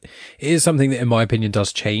is something that, in my opinion,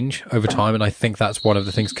 does change over time, and I think that's one of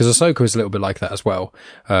the things, because Ahsoka is a little bit like that as well,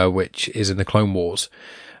 which is in the Clone Wars.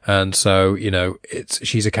 And so,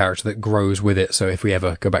 she's a character that grows with it. So if we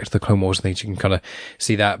ever go back to the Clone Wars things, you can kind of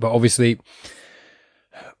see that. But obviously,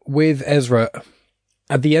 with Ezra,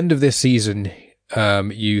 at the end of this season,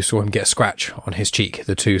 you saw him get a scratch on his cheek,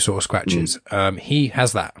 the 2 sort of scratches. He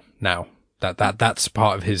has that now. That's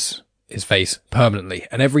part of his face permanently.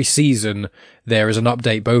 And every season there is an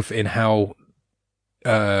update, both in how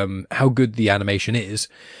good the animation is,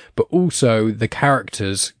 but also the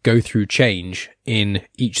characters go through change in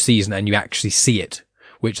each season, and you actually see it,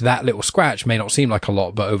 which that little scratch may not seem like a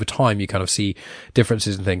lot, but over time you kind of see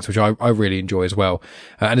differences and things, which I really enjoy as well.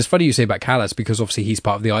 And it's funny you say about Callus, because obviously he's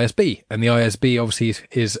part of the ISB, and the ISB obviously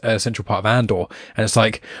is a central part of Andor. And it's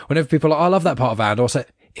like, whenever people are like, I love that part of Andor, I say,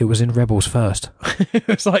 it was in Rebels first.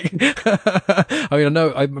 It's like, I mean, I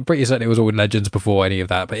know, I'm pretty certain it was all in Legends before any of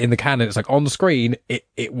that, but in the canon, it's like on the screen,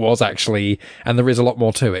 it was actually, and there is a lot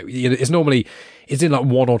more to it. It's in like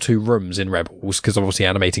 1 or 2 rooms in Rebels, because obviously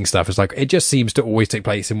animating stuff is like, it just seems to always take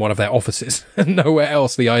place in one of their offices and nowhere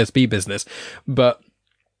else, the ISB business. But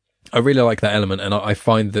I really like that element, and I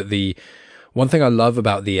find that one thing I love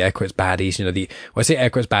about the air quotes baddies, when I say air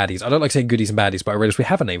quotes baddies, I don't like saying goodies and baddies, but I realize we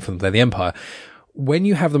have a name for them. They're the Empire. When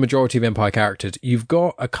you have the majority of Empire characters, you've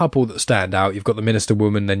got a couple that stand out. You've got the Minister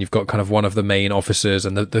Woman, then you've got kind of one of the main officers,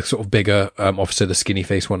 and the sort of bigger officer, the skinny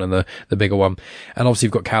face one, and the bigger one. And obviously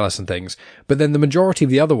you've got Callus and things. But then the majority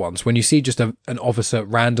of the other ones, when you see just an officer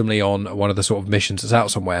randomly on one of the sort of missions that's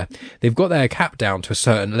out somewhere, they've got their cap down to a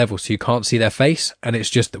certain level, so you can't see their face. And it's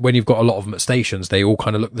just when you've got a lot of them at stations, they all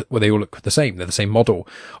kind of they all look the same. They're the same model.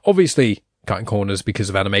 Obviously, cutting corners because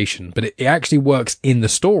of animation, but it actually works in the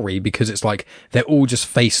story, because it's like they're all just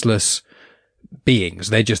faceless beings.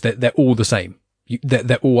 They're all the same.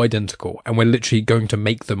 They're all identical, and we're literally going to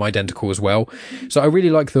make them identical as well. So I really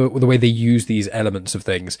like the way they use these elements of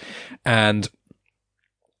things. And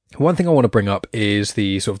one thing I want to bring up is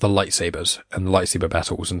the sort of the lightsabers and the lightsaber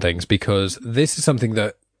battles and things, because this is something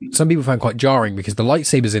that some people find quite jarring, because the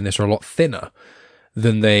lightsabers in this are a lot thinner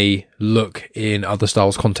than they look in other Star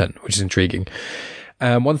Wars content, which is intriguing.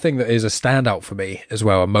 One thing that is a standout for me as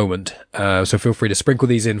well, a moment, so feel free to sprinkle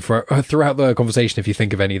these in throughout the conversation if you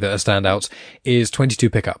think of any that are standouts, is 22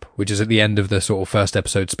 Pickup, which is at the end of the sort of first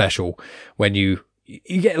episode special, when you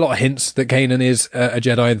get a lot of hints that Kanan is a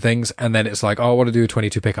Jedi and things, and then it's like, oh, I want to do a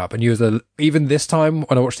 22 Pickup. And even this time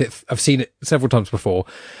when I watched it, I've seen it several times before,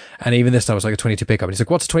 and even this time it's like a 22 Pickup. And he's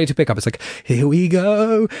like, what's a 22 Pickup? It's like, here we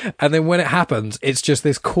go. And then when it happens, it's just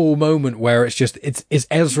this cool moment where it's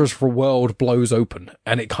Ezra's world blows open.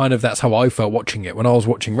 And it kind of, that's how I felt watching it. When I was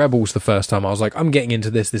watching Rebels the first time, I was like, I'm getting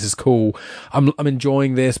into this. This is cool. I'm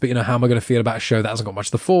enjoying this, but how am I going to feel about a show that hasn't got much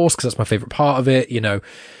of the Force? Because that's my favorite part of it.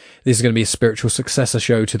 This is going to be a spiritual successor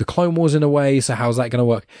show to the Clone Wars in a way. So how's that going to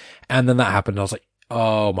work? And then that happened. I was like,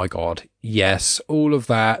 oh my God. Yes. All of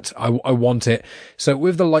that. I want it. So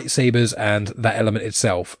with the lightsabers and that element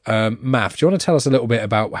itself, Math, do you want to tell us a little bit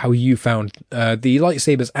about how you found, the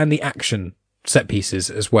lightsabers and the action set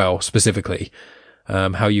pieces as well, specifically,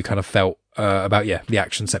 how you kind of felt, about, the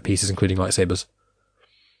action set pieces, including lightsabers?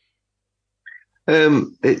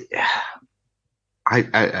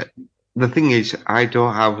 The thing is, I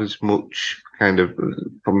don't have as much kind of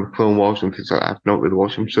from the Clone Wars and things like that. I've not really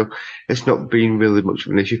watched them, so it's not been really much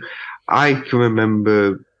of an issue. I can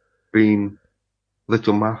remember being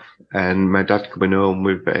little Math and my dad coming home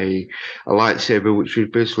with a lightsaber, which was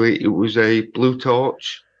basically, it was a blue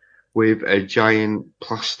torch with a giant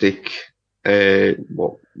plastic,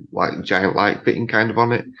 like giant light fitting kind of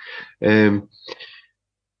on it. And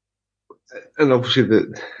obviously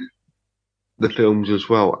the films as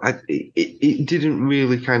well. It didn't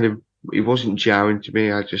really kind of it wasn't jarring to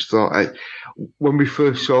me. I just thought when we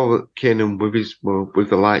first saw Kanan with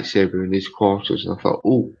the lightsaber in his quarters, I thought,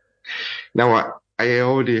 oh, now I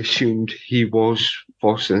already assumed he was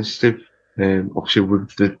force sensitive. Obviously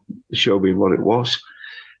with the show being what it was.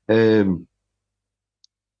 Um,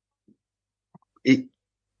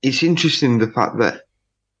 it's interesting the fact that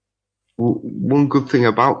one good thing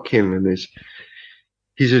about Kanan is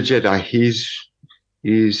he's a Jedi.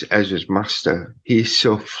 He's Ezra's master. He's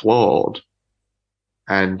so flawed,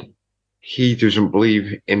 and he doesn't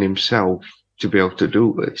believe in himself to be able to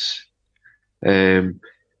do this. And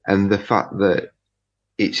the fact that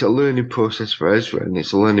it's a learning process for Ezra and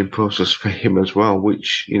it's a learning process for him as well,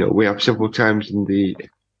 which, we have several times in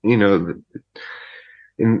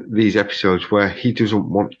in these episodes where he doesn't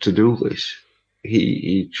want to do this.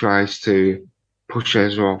 He tries to push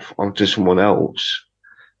Ezra off onto someone else.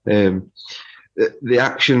 The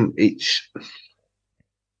action,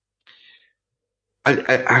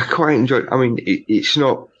 I quite enjoy it. I mean, it's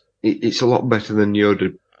not, it's a lot better than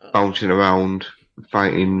Yoda bouncing around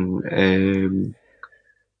fighting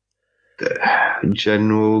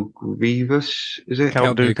General Grievous, is it?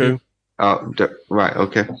 Count Dooku. Oh, right,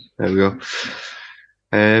 okay. There we go.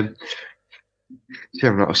 See,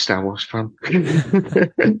 I'm not a Star Wars fan.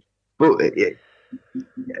 But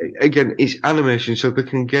again, it's animation, so they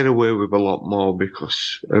can get away with a lot more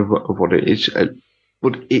because of what it is.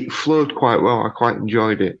 But it flowed quite well. I quite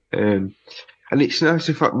enjoyed it. And it's nice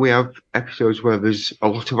the fact we have episodes where there's a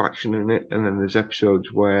lot of action in it, and then there's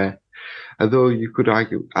episodes where, although you could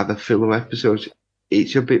argue are the filler episodes,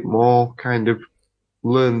 it's a bit more kind of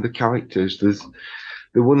learn the characters. There's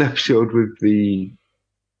the one episode with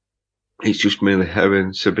it's just merely her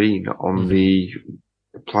and Sabine on the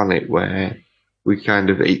planet where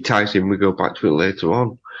it ties in, we go back to it later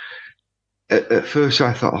on. At first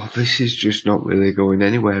I thought, oh, this is just not really going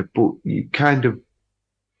anywhere, but you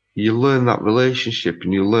learn that relationship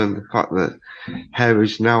and you learn the fact that Hera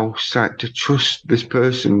is now starting to trust this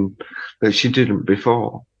person that she didn't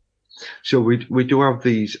before. So we do have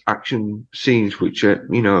these action scenes which are,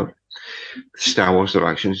 Star Wars of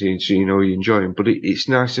action scenes, so you enjoy them. But it's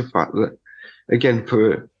nice the fact that, again,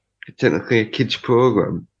 for technically a kids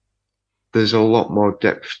program, there's a lot more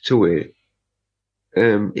depth to it.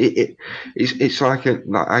 It's like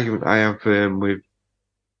that argument I have with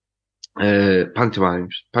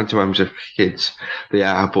pantomimes. Pantomimes are for kids, they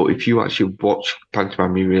are. But if you actually watch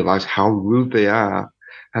pantomime, you realise how rude they are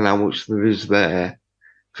and how much there is there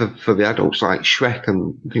for the adults, like Shrek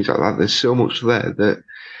and things like that. There's so much there that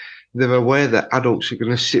they're aware that adults are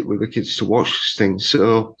going to sit with the kids to watch things.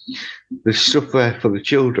 So there's stuff there for the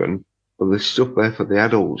children, but there's stuff there for the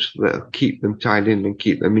adults that'll keep them tied in and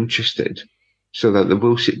keep them interested, so that they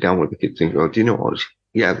will sit down with the kids and go, do you know what?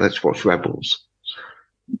 Yeah, let's watch Rebels.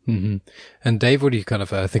 Mm-hmm. And Dave, what do you kind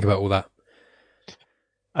of think about all that?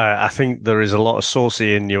 I think there is a lot of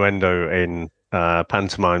saucy innuendo in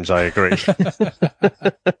pantomimes. I agree.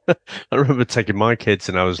 I remember taking my kids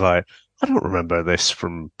and I was like, I don't remember this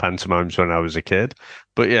from pantomimes when I was a kid.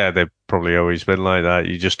 But yeah, they've probably always been like that.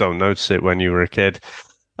 You just don't notice it when you were a kid.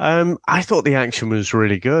 I thought the action was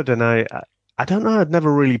really good, and I don't know, I'd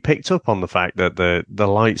never really picked up on the fact that the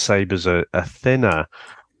lightsabers are thinner.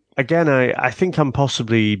 Again, I think I'm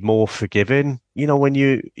possibly more forgiving. When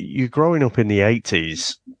you're growing up in the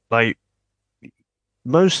 80s, like,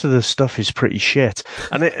 most of the stuff is pretty shit.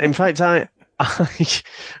 And in fact, I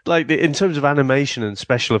like, in terms of animation and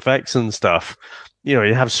special effects and stuff, you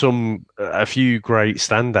have a few great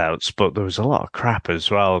standouts, but there was a lot of crap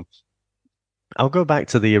as well. I'll go back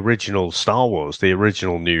to the original Star Wars, the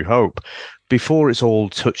original New Hope, before it's all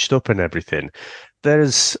touched up and everything.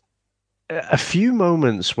 There's a few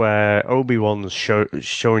moments where Obi-Wan's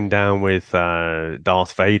showing down with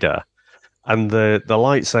Darth Vader, and the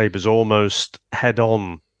lightsaber's almost head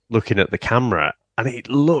on looking at the camera, and it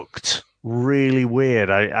looked really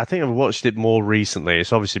weird. I think I've watched it more recently.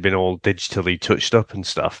 It's obviously been all digitally touched up and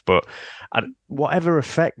stuff, but whatever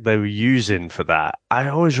effect they were using for that, I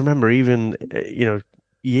always remember, even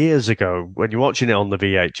years ago when you're watching it on the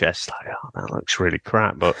VHS, like, oh, that looks really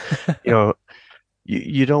crap. But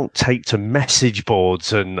you don't take to message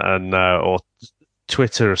boards and or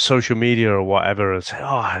Twitter or social media or whatever and say,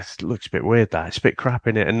 oh, it looks a bit weird, that it's a bit crap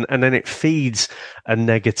in it, and then it feeds a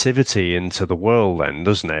negativity into the world then,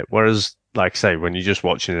 doesn't it? Whereas, like I say, when you're just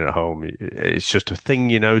watching it at home, it's just a thing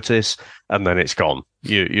you notice and then it's gone.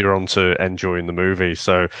 You're on to enjoying the movie.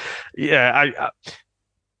 So yeah,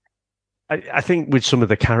 I think with some of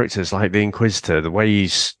the characters, like the Inquisitor, the way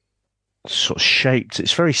he's sort of shaped,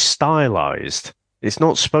 it's very stylized. it's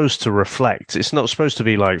not supposed to reflect. It's not supposed to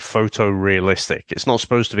be like photorealistic. It's not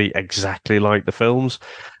supposed to be exactly like the films.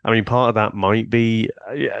 I mean, part of that might be,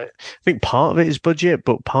 I think part of it is budget,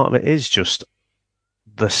 but part of it is just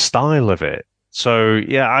the style of it. So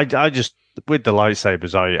yeah, I just with the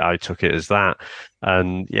lightsabers, I took it as that,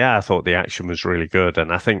 and yeah, I thought the action was really good,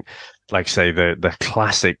 and I think, like I say, the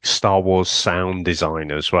classic Star Wars sound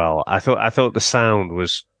design as well. I thought the sound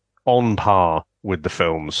was on par with the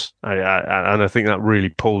films, and I think that really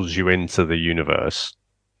pulls you into the universe.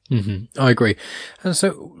 I agree. And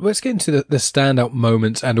so let's get into the standout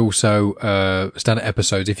moments and also standout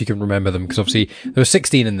episodes, if you can remember them, because obviously there were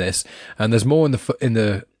 16 in this, and there's more in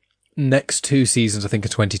the next two seasons. I think are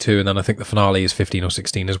 22, and then I think the finale is 15 or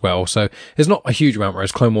 16 as well. So there's not a huge amount,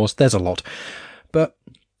 whereas Clone Wars, there's a lot. But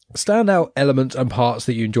standout elements and parts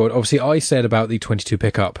that you enjoyed. Obviously, I said about the 22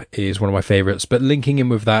 pickup is one of my favorites, but linking in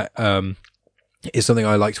with that, is something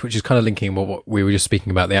I liked, which is kind of linking what we were just speaking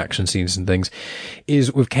about, the action scenes and things,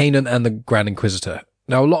 is with Kanan and the Grand Inquisitor.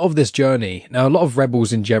 Now, a lot of this journey, a lot of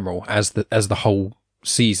Rebels in general, as the whole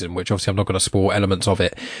season, which obviously I'm not going to spoil elements of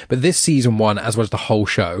it, but this season one, as well as the whole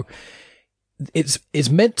show, it's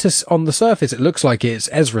meant to, on the surface, it looks like it's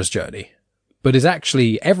Ezra's journey, but it's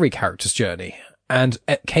actually every character's journey. And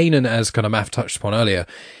Kanan, as kind of Matt touched upon earlier,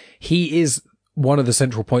 he is one of the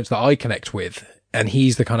central points that I connect with. And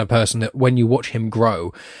he's the kind of person that when you watch him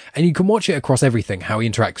grow, and you can watch it across everything, how he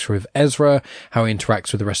interacts with Ezra, how he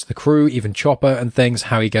interacts with the rest of the crew, even Chopper and things,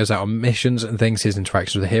 how he goes out on missions and things, his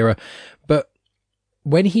interactions with the hero. But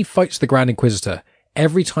when he fights the Grand Inquisitor,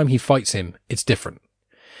 every time he fights him, it's different.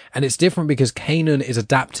 And it's different because Kanan is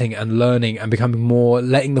adapting and learning and becoming more,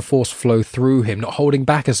 letting the Force flow through him, not holding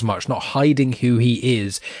back as much, not hiding who he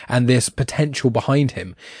is and this potential behind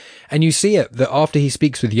him. And you see it that after he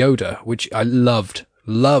speaks with Yoda, which I loved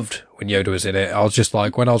when Yoda was in it. I was just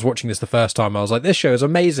like, when I was watching this the first time, I was like, this show is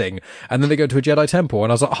amazing. And then they go to a Jedi temple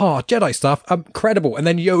and I was like, Jedi stuff, incredible. And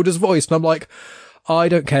then Yoda's voice, and I'm like, I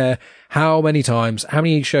don't care how many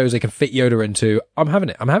shows they can fit Yoda into. I'm having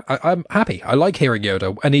it. I'm happy. I like hearing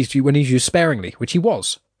Yoda, and when he's used sparingly, which he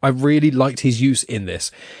was. I really liked his use in this.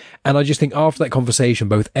 And I just think after that conversation,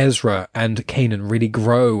 both Ezra and Kanan really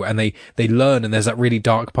grow, and they learn, and there's that really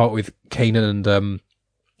dark part with Kanan and,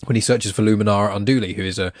 when he searches for Luminara Unduli, who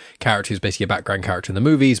is a character who's basically a background character in the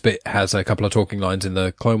movies, but has a couple of talking lines in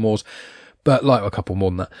the Clone Wars, but like a couple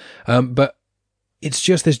more than that. But it's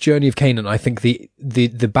just this journey of Kanan. I think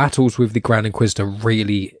the battles with the Grand Inquisitor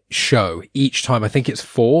really show each time. I think it's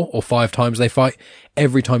 4 or 5 times they fight.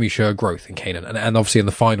 Every time you show a growth in Kanan. And obviously in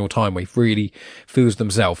the final time where he really feels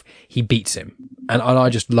himself, he beats him. And I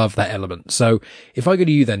just love that element. So if I go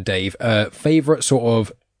to you then, Dave, favorite sort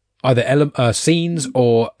of either scenes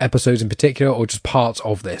or episodes in particular, or just parts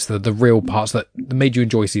of this, the real parts that made you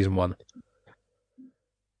enjoy season 1.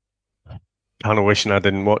 Kind of wishing I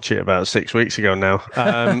didn't watch it about 6 weeks ago now.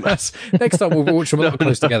 Next time we'll watch them a lot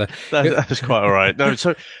close together. That's quite all right. No,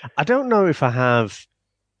 so I don't know if I have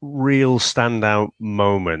real standout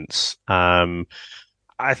moments.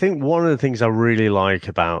 I think one of the things I really like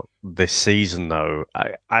about this season, though,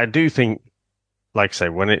 I do think, like I say,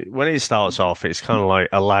 when it starts off, it's kind of like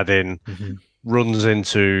Aladdin runs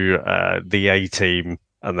into the A-team,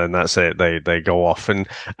 and then that's it. They go off, and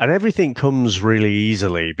everything comes really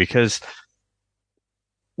easily because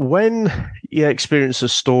when you experience a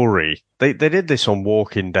story, they did this on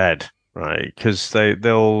Walking Dead, right? Because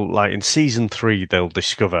they'll like in season 3 they'll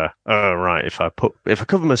discover, oh right, if I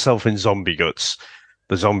cover myself in zombie guts,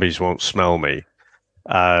 the zombies won't smell me.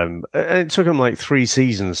 And it took them like 3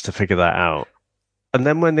 seasons to figure that out. And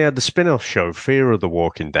then when they had the spin-off show Fear of the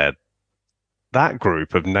Walking Dead, that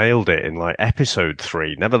group have nailed it in like episode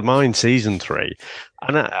 3, never mind season 3.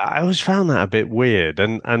 And I always found that a bit weird.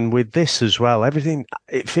 And with this as well, everything,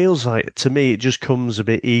 it feels like, to me, it just comes a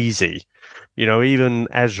bit easy. You know, even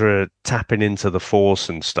Ezra tapping into the Force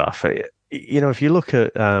and stuff. If you look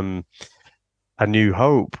at A New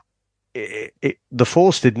Hope, the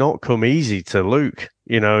Force did not come easy to Luke.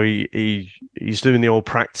 You know, he's doing the old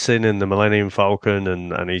practicing in the Millennium Falcon,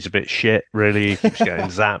 and he's a bit shit, really. He keeps getting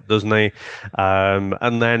zapped, doesn't he?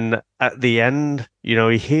 And then at the end, you know,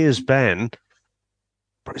 he hears Ben,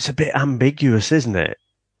 but it's a bit ambiguous, isn't it?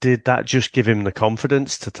 Did that just give him the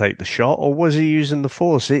confidence to take the shot, or was he using the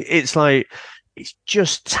Force? It's like, it's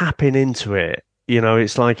just tapping into it. You know,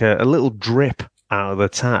 it's like a little drip out of the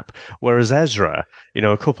tap. Whereas Ezra, you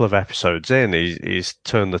know, a couple of episodes in, he's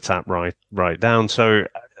turned the tap right down. So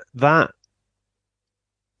that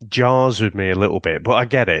jars with me a little bit, but I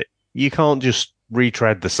get it. You can't just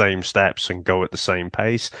retread the same steps and go at the same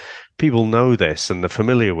pace. People know this and they're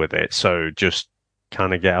familiar with it, so just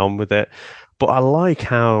kind of get on with it. But I like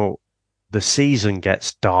how the season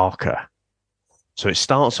gets darker. So it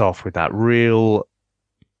starts off with that real,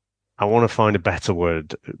 I want to find a better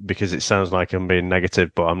word because it sounds like I'm being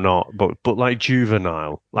negative, but I'm not. But like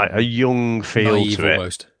juvenile, like a young feel Naive to it.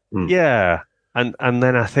 almost. Yeah. And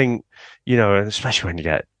then I think, you know, especially when you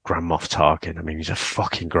get Grand Moff Tarkin, I mean, he's a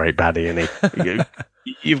fucking great baddie, isn't he?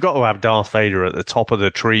 You've got to have Darth Vader at the top of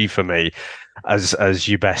the tree for me as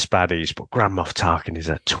your best baddies, but Grand Moff Tarkin is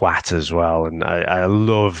a twat as well, and I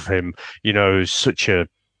love him. You know, such a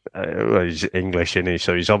well, he's English, isn't he?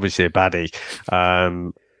 So he's obviously a baddie.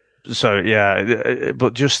 So yeah,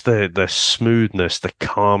 but just the smoothness, the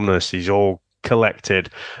calmness, he's all collected.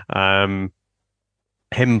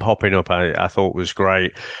 Him popping up, I thought was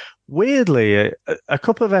great. Weirdly, a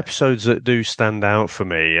couple of episodes that do stand out for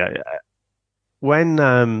me.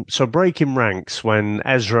 When so breaking ranks, when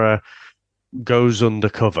Ezra goes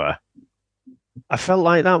undercover, I felt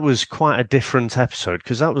like that was quite a different episode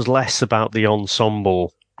because that was less about the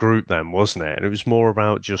ensemble group then, wasn't it? And it was more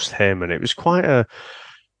about just him, and it was quite a,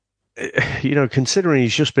 you know, considering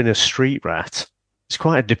he's just been a street rat, it's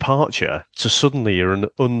quite a departure to suddenly you're an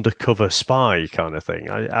undercover spy kind of thing.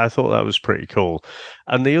 I thought that was pretty cool.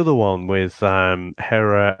 And the other one with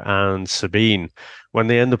Hera and Sabine, when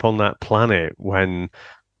they end up on that planet, when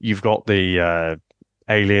you've got the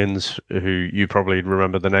aliens who you probably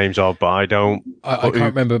remember the names of, but I don't. I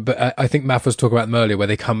can't remember, but I think Math was talking about them earlier, where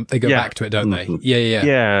they go back to it, don't they?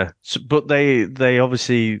 Yeah. So, but they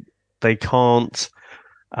obviously they can't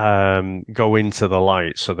go into the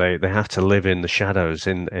light, so they have to live in the shadows,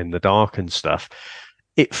 in the dark and stuff.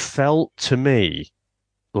 It felt to me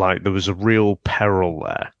like there was a real peril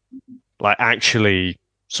there. Like actually,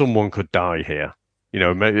 someone could die here. You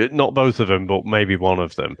know, maybe not both of them, but maybe one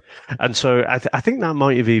of them. And so I think that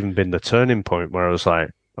might have even been the turning point where I was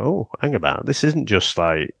like, oh, hang about. This isn't just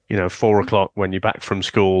like, you know, 4 o'clock when you're back from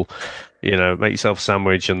school, you know, make yourself a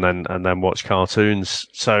sandwich and then watch cartoons.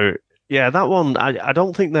 So yeah, that one, I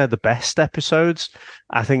don't think they're the best episodes.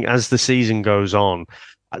 I think as the season goes on,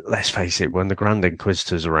 let's face it, when the Grand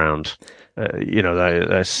Inquisitor's around, you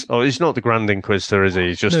know, he's not the Grand Inquisitor, is he?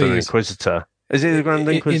 He's just an Inquisitor. Is he the Grand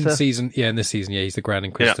Inquisitor? In this season, he's the Grand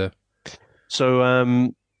Inquisitor. Yeah.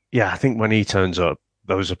 So, yeah, I think when he turns up,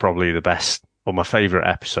 those are probably the best or my favourite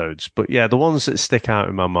episodes. But yeah, the ones that stick out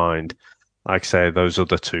in my mind, like I say, those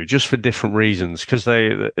other two, just for different reasons, because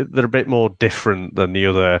they're a bit more different than the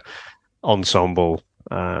other ensemble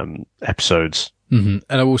episodes. Mm-hmm.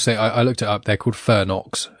 And I will say, I looked it up. They're called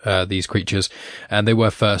Fernox, these creatures, and they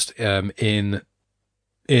were first in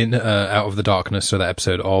Out of the Darkness, so that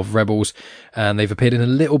episode of Rebels, and they've appeared in a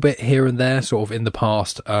little bit here and there, sort of in the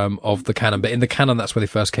past of the canon. But in the canon, that's where they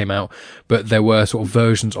first came out. But there were sort of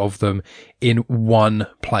versions of them in one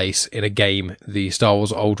place in a game, the Star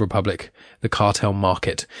Wars Old Republic, the Cartel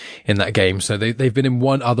Market, in that game. So they've been in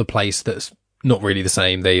one other place that's not really the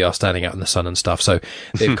same. They are standing out in the sun and stuff. So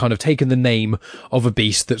they've kind of taken the name of a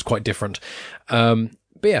beast that's quite different.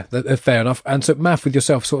 But yeah, fair enough. And so, Math, with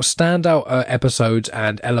yourself, sort of standout episodes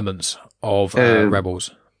and elements of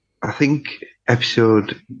Rebels. I think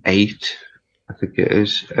episode 8, I think it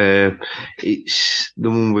is. It's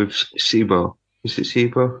the one with Sebo. Is it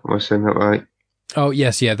Sebo? Am I saying that right? Oh,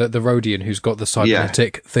 yes, yeah, the Rhodian who's got the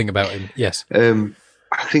cybernetic thing about him. Yes.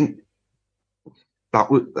 I think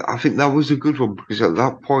that was a good one because at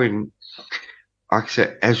that point, like I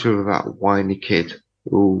said, Ezra, that whiny kid,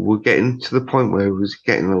 we're getting to the point where it was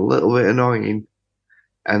getting a little bit annoying,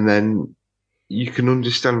 and then you can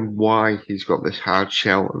understand why he's got this hard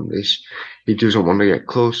shell and this, he doesn't want to get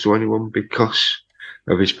close to anyone because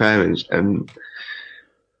of his parents, and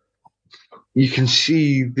you can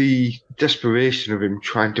see the desperation of him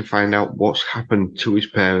trying to find out what's happened to his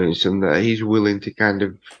parents, and that he's willing to kind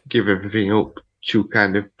of give everything up to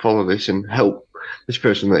kind of follow this and help this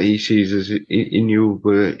person that he sees as he knew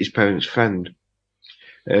were his parents' friend.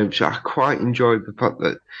 So I quite enjoyed the fact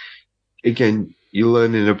that, again, you're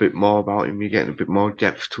learning a bit more about him, you're getting a bit more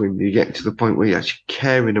depth to him, you're getting to the point where you're actually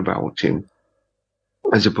caring about him,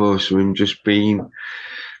 as opposed to him just being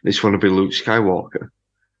this wannabe Luke Skywalker.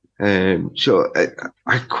 So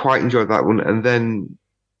I quite enjoyed that one. And then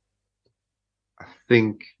I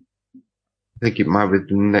think it might be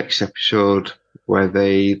the next episode where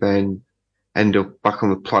they then end up back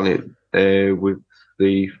on the planet with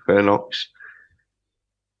the Fernox.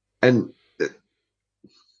 And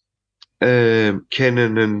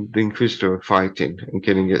Kanan and the Inquisitor are fighting, and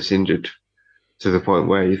Kanan gets injured to the point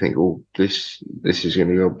where you think, oh, this is going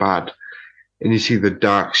to go bad. And you see the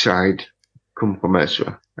dark side come from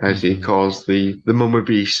Ezra as he calls the Mummy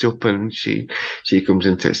Beast up, and she comes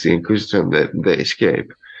and takes the Inquisitor, and they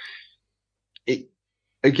escape.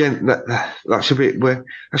 again, that's a bit where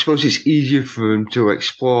I suppose it's easier for him to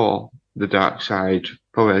explore the dark side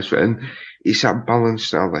for Ezra, and it's that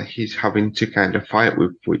balance now that he's having to kind of fight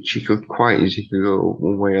with, which he could quite easily go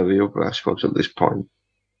one way or the other, I suppose, at this point.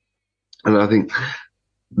 And I think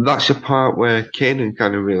that's a part where Kanan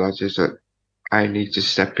kind of realizes that I need to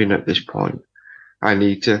step in at this point. I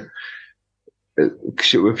need to.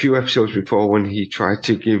 Because a few episodes before, when he tried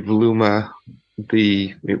to give Luma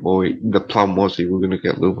the plan was he was going to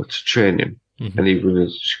get Luma to train him, and he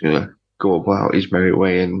was just going to go about his merry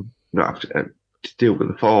way and not have to deal with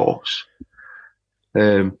the Force.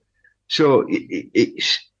 So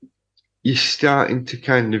it's you're starting to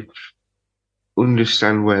kind of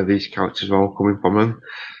understand where these characters are all coming from, and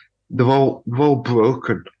they're all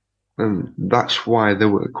broken, and that's why they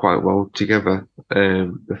work quite well together.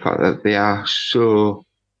 The fact that they are so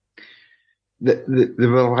they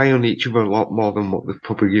rely on each other a lot more than what they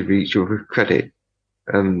probably give each other credit,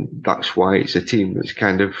 and that's why it's a team that's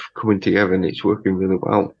kind of coming together and it's working really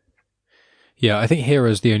well. Yeah, I think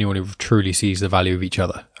Hera's the only one who truly sees the value of each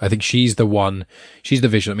other. I think she's the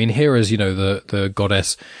vision. I mean, Hera's, the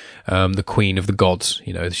goddess, the queen of the gods,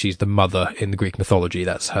 she's the mother in the Greek mythology.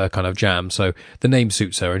 That's her kind of jam. So the name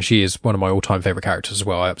suits her, and she is one of my all-time favorite characters as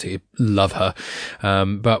well. I absolutely love her.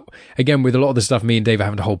 But again, with a lot of this stuff, me and Dave are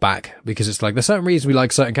having to hold back because it's like, there's certain reasons we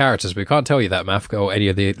like certain characters, but we can't tell you that, Maf, or any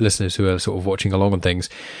of the listeners who are sort of watching along on things.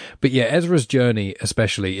 But yeah, Ezra's journey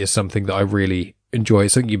especially is something that I really enjoy.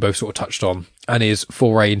 It's something you both sort of touched on, and is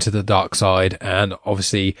foray into the dark side. And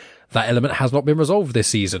obviously that element has not been resolved this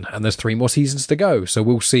season, and there's 3 more seasons to go. So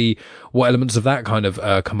we'll see what elements of that kind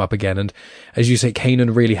of come up again. And as you say,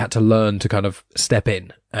 Kanan really had to learn to kind of step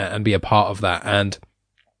in and be a part of that. And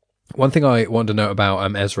one thing I wanted to note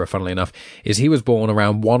about Ezra, funnily enough, is he was born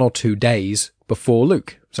around 1 or 2 days before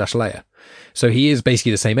Luke / Leia. So he is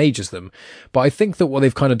basically the same age as them. But I think that what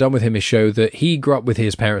they've kind of done with him is show that he grew up with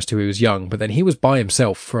his parents till he was young, but then he was by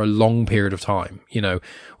himself for a long period of time,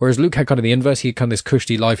 whereas Luke had kind of the inverse. He had kind of this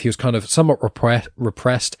cushy life. He was kind of somewhat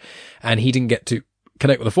repressed, and he didn't get to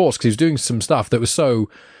connect with the Force because he was doing some stuff that was so,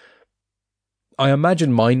 I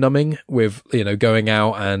imagine, mind-numbing with, going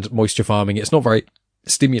out and moisture farming. It's not very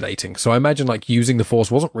stimulating. So I imagine like using the Force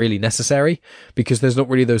wasn't really necessary because there's not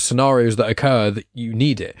really those scenarios that occur that you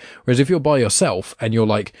need it. Whereas if you're by yourself and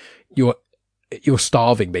you're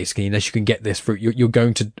starving basically, unless you can get this fruit, you're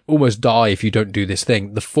going to almost die if you don't do this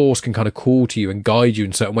thing. The Force can kind of call to you and guide you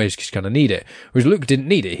in certain ways because you kind of need it. Whereas Luke didn't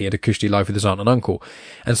need it. He had a cushy life with his aunt and uncle.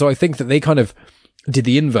 And so I think that they kind of did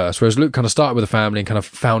the inverse, whereas Luke kind of started with a family and kind of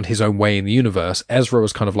found his own way in the universe. Ezra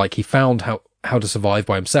was kind of like, he found how to survive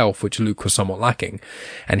by himself, which Luke was somewhat lacking.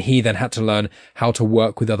 And he then had to learn how to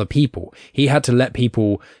work with other people. He had to let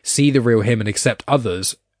people see the real him and accept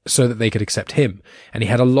others so that they could accept him. And he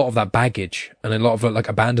had a lot of that baggage and a lot of like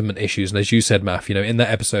abandonment issues. And as you said, Math, in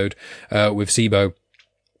that episode, with Sibo,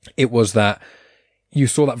 it was that you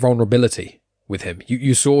saw that vulnerability with him.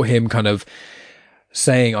 You saw him kind of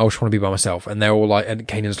saying, I just want to be by myself. And they're all like, and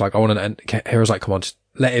Kanan's like, I want to, and Hera's like, come on, just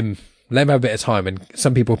let him have a bit of time. And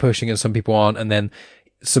some people are pushing and some people aren't. And then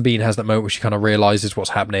Sabine has that moment where she kind of realizes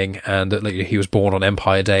what's happening, and that he was born on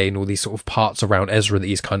Empire Day and all these sort of parts around Ezra that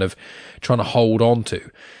he's kind of trying to hold on to.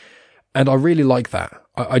 And I really like that.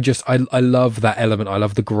 I love that element. I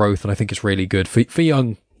love the growth, and I think it's really good for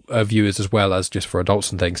young viewers as well as just for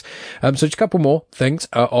adults and things. So just a couple more things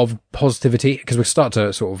of positivity, because we start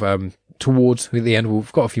to sort of towards the end.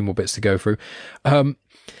 We've got a few more bits to go through.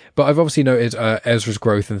 But I've obviously noted Ezra's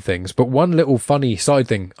growth and things. But one little funny side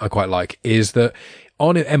thing I quite like is that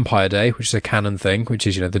on Empire Day, which is a canon thing, which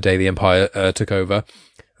is, the day the Empire took over,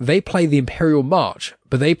 they play the Imperial March,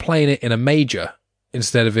 but they play it in a major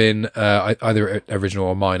instead of in either original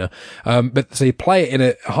or minor. But so you play it in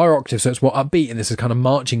a higher octave, so it's more upbeat, and this is kind of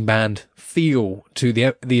marching band feel to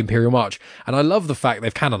the Imperial March. And I love the fact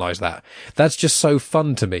they've canonized that. That's just so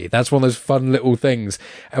fun to me. That's one of those fun little things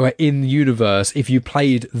where in the universe, if you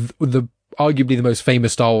played the arguably the most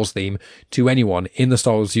famous Star Wars theme to anyone in the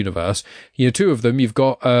Star Wars universe, 2 of them, you've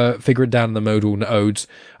got Figure It Down in the Modal Odes,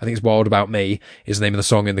 I think it's Wild About Me is the name of the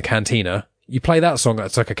song in the Cantina. You play that song,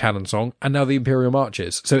 that's like a canon song, and now the Imperial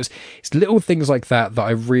Marches. So it's little things like that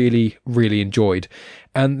I really, really enjoyed.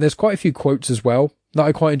 And there's quite a few quotes as well that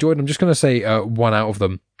I quite enjoyed. I'm just going to say one out of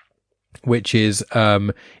them, which is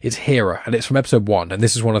it's Hera, and it's from episode 1. And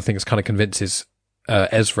this is one of the things that kind of convinces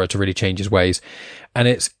Ezra to really change his ways. And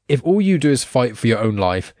it's, if all you do is fight for your own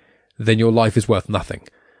life, then your life is worth nothing.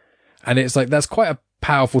 And it's like, that's quite a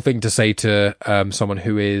powerful thing to say to someone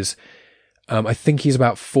who is, I think he's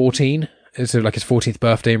about 14. It's like his 14th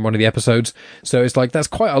birthday in one of the episodes. So it's like, that's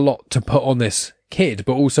quite a lot to put on this kid,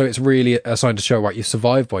 but also it's really a sign to show, right, you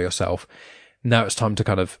survived by yourself. Now it's time to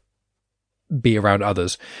kind of be around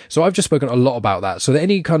others. So I've just spoken a lot about that. So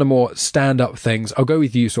any kind of more stand-up things, I'll go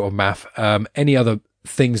with you, sort of, Math. Any other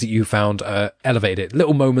things that you found elevated,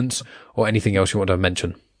 little moments, or anything else you want to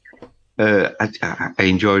mention? I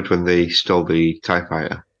enjoyed when they stole the TIE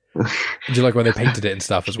fighter. Did you like when they painted it and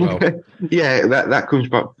stuff as well? Yeah, that comes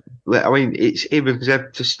back. I mean, it's even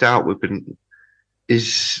Zeb to start with. And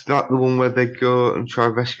is that the one where they go and try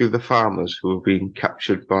to rescue the farmers who have been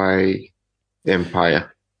captured by the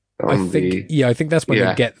Empire? I think that's when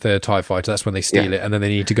they get the TIE fighter. That's when they steal it, and then they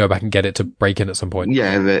need to go back and get it to break in at some point.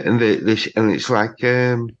 Yeah, and it's like,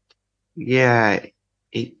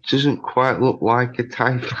 it doesn't quite look like a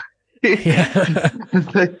TIE fighter. Yeah.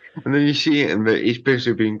 And then you see it, and it's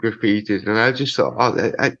basically being graffitied. And I just thought,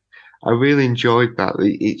 I really enjoyed that.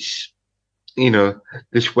 It's,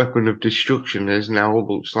 this weapon of destruction is now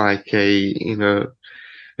looks like a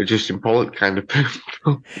Justin Pollock kind of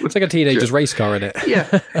people. It's like a teenager's race car in it. Yeah,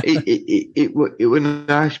 it was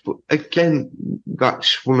nice, but again,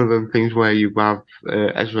 that's one of them things where you have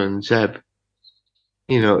Ezra and Zeb.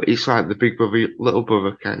 It's like the big brother, little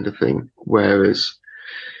brother kind of thing. Whereas,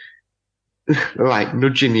 like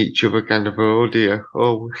nudging each other, kind of, oh dear,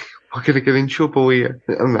 we're gonna get in trouble here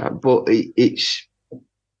and that. But it's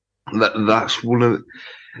that's one of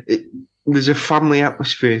there's a family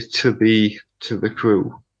atmosphere to the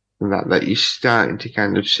crew. That you're starting to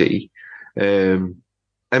kind of see.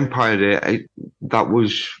 Empire Day, that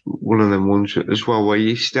was one of them ones as well, where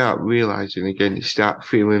you start realizing again, you start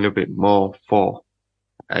feeling a bit more for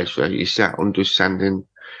Ezra. You start understanding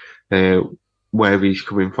where he's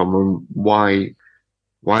coming from and why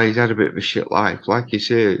he's had a bit of a shit life. Like you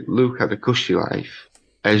say, Luke had a cushy life.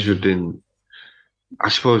 Ezra didn't. I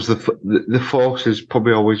suppose the Force has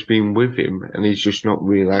probably always been with him, and he's just not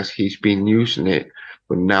realised he's been using it.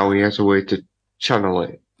 But now he has a way to channel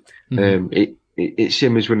it. Mm-hmm. It's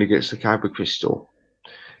him as when he gets the kyber crystal.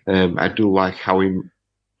 I do like how he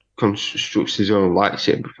constructs his own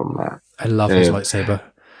lightsaber from that. I love his lightsaber.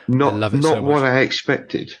 Not I love it so much. What I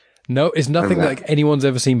expected. No, it's nothing like anyone's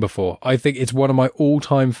ever seen before. I think it's one of my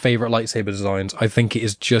all-time favourite lightsaber designs. I think it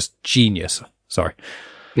is just genius. Sorry.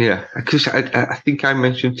 Yeah, because I think I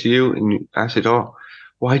mentioned to you, and I said,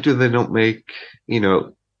 why do they not make,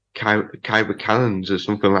 kyber cannons or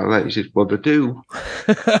something like that? He said, well, they do.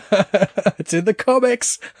 It's in the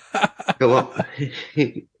comics.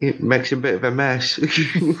 It makes a bit of a mess.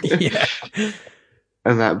 Yeah.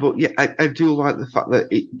 And that, but yeah, I do like the fact that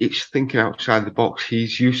it's thinking outside the box.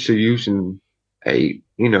 He's used to using a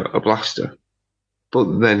blaster,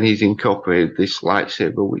 but then he's incorporated this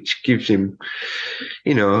lightsaber, which gives him,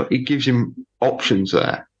 it gives him options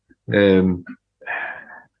there.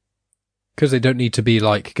 Because they don't need to be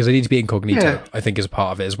because they need to be incognito, I think, is a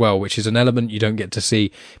part of it as well, which is an element you don't get to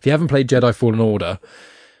see. If you haven't played Jedi Fallen Order,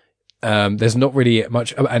 there's not really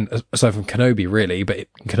much, and aside from Kenobi, really, but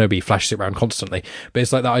Kenobi flashes it around constantly. But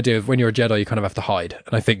it's like that idea of when you're a Jedi, you kind of have to hide.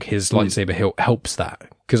 And I think his lightsaber helps that.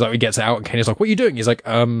 Because he gets it out and Kenny's like, what are you doing? He's like,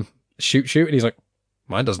 shoot. And he's like,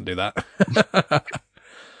 mine doesn't do that.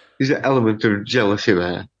 There's an element of jealousy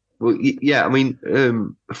there. Well, yeah, I mean,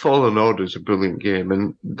 Fallen Order is a brilliant game.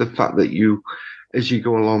 And the fact that as you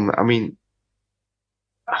go along, I mean,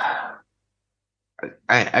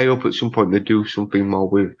 I hope at some point they do something more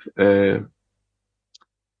with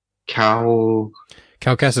Cal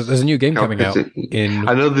Kestis. There's a new game coming out in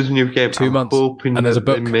I know there's a new game. 2 months. Hoping and there's a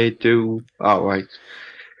book. They may do,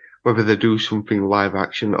 whether they do something live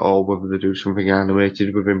action or whether they do something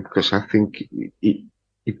animated with him, because I think he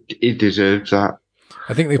deserves that.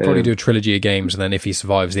 I think they probably do a trilogy of games, and then if he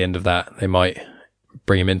survives the end of that, they might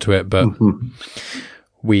bring him into it, but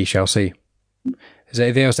we shall see. Is there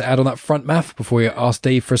anything else to add on that front, Math, before we ask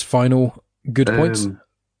Dave for his final good points?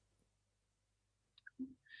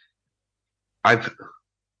 I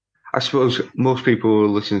suppose most people who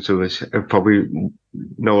listen to this probably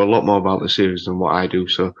know a lot more about the series than what I do.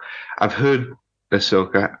 So I've heard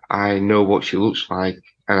Ahsoka. I know what she looks like,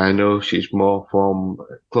 and I know she's more from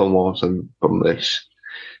Clone Wars than from this.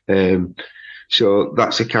 So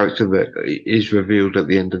that's a character that is revealed at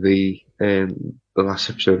the end of the last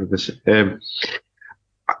episode of this.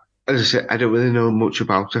 As I said, I don't really know much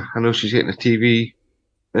about her. I know she's getting a TV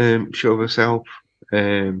show herself.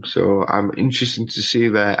 So I'm interested to see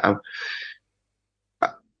that.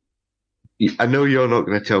 I know you're not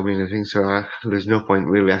going to tell me anything, so there's no point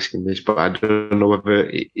really asking this, but I don't know whether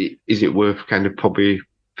is it worth kind of probably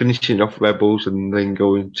finishing off Rebels and then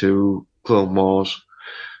going to Clone Wars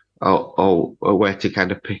or where to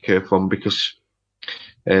kind of pick her from, because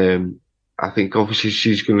I think obviously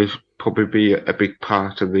she's going to probably be a big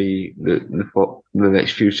part of the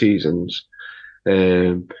next few seasons.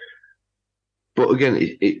 But again,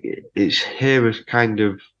 it's here as kind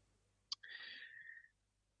of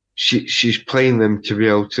she's playing them to be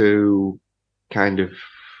able to kind of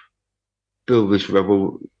build this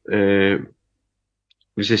rebel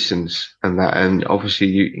resistance and that, and obviously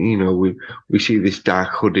you know we see this dark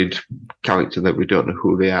hooded character that we don't know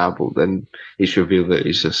who they are, but then it's revealed that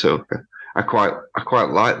it's Ahsoka. I quite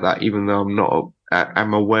like that, even though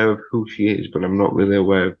I'm aware of who she is, but I'm not really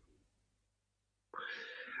aware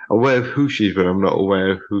of who she is, but I'm not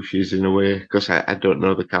aware of who she is in a way because I don't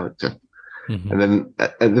know the character. Mm-hmm. And then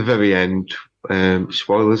at the very end,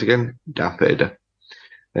 spoilers again, Darth Vader.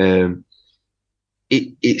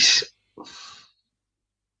 It's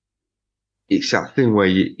that thing where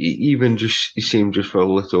you seem just for a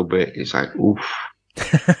little bit, it's like, oof,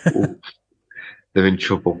 oof, they're in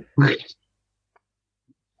trouble.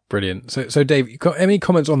 Brilliant. So Dave, you got any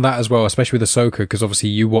comments on that as well, especially with Ahsoka? Because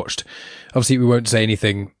obviously we won't say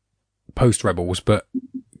anything post Rebels, but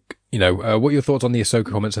you know, what are your thoughts on the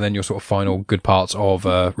Ahsoka comments and then your sort of final good parts of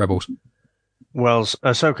Rebels? Well,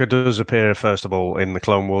 Ahsoka does appear, first of all, in the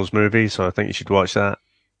Clone Wars movie, so I think you should watch that.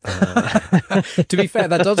 To be fair,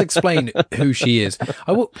 that does explain who she is.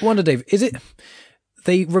 I wonder, Dave, is it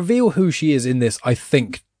they reveal who she is in this, I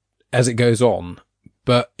think, as it goes on,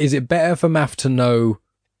 but is it better for Math to know?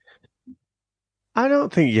 I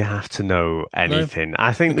don't think you have to know anything. No?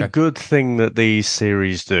 I think Okay. The good thing that these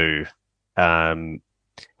series do,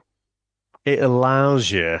 it allows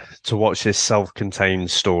you to watch this self-contained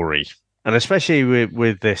story. And especially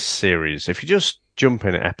with this series, if you just jump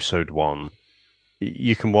in at episode 1,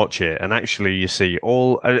 you can watch it, and actually you see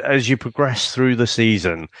as you progress through the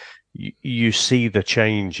season, you see the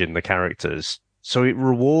change in the characters. So it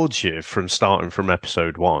rewards you from starting from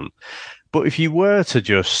episode 1. But if you were to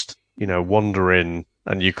just, you know, wander in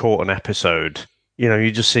and you caught an episode, you know,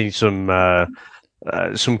 you just see some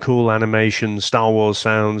cool animation, Star Wars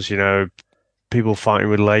sounds, you know, people fighting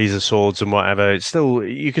with laser swords and whatever.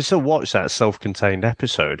 You can still watch that self-contained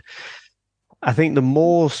episode. I think the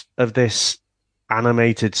more of this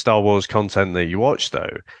animated Star Wars content that you watch,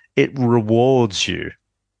 though, it rewards you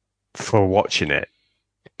for watching it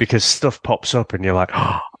because stuff pops up and you're like,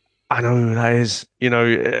 oh, I know who that is. You know,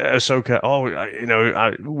 Ahsoka. Oh, you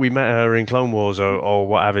know, we met her in Clone Wars or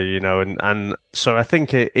whatever. You know, and so I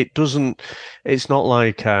think it doesn't. It's not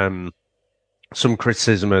like some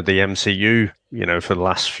criticism of the MCU, you know, for the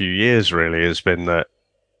last few years really has been that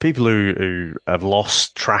people who have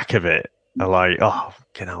lost track of it are like, oh,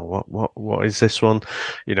 you know, what is this one?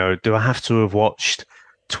 You know, do I have to have watched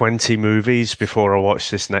 20 movies before I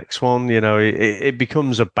watch this next one? You know, it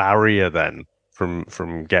becomes a barrier then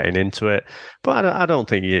from getting into it. But I don't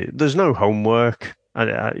think there's no homework.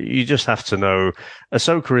 You just have to know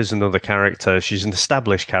Ahsoka is another character. She's an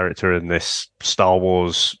established character in this Star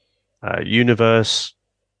Wars universe.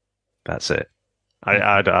 That's it.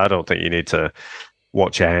 I don't think you need to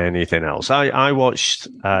watch anything else. I watched,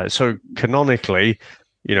 so canonically,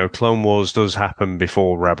 you know, Clone Wars does happen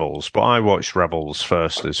before Rebels, but I watched Rebels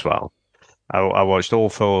first as well. I watched all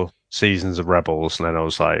 4 seasons of Rebels, and then I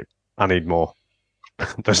was like, I need more.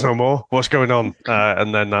 There's no more? What's going on?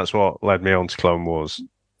 And then that's what led me on to Clone Wars.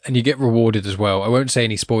 And you get rewarded as well. I won't say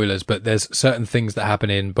any spoilers, but there's certain things that happen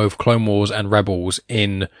in both Clone Wars and Rebels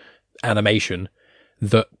in animation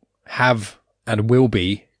that have and will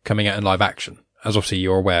be coming out in live action. As obviously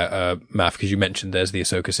you're aware, Math, because you mentioned there's the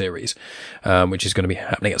Ahsoka series, which is going to be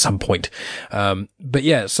happening at some point. But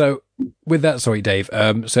yeah, so with that, sorry, Dave.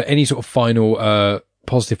 So any sort of final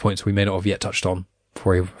positive points we may not have yet touched on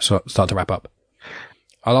before we start to wrap up?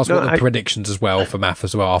 I'll ask what the predictions as well for Math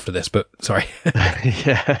as well after this, but sorry.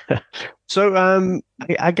 Yeah. So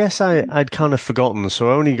I guess I'd kind of forgotten.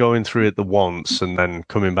 So only going through it the once and then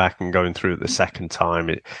coming back and going through it the second time.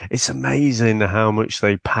 It's amazing how much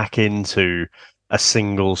they pack into a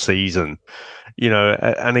single season. You know,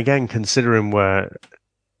 and again, considering where,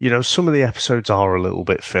 you know, some of the episodes are a little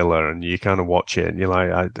bit filler and you kind of watch it and you're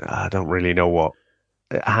like, I don't really know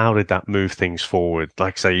how did that move things forward?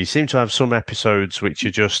 Like I say, you seem to have some episodes which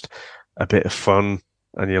are just a bit of fun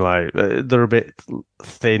and you're like, they're a bit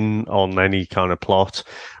thin on any kind of plot.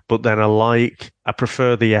 But then I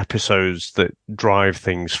prefer the episodes that drive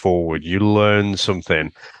things forward. You learn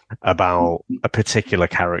something about a particular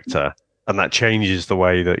character and that changes the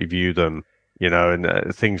way that you view them, you know,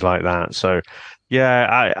 and things like that. So,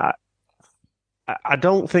 yeah, I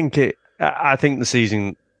don't think I think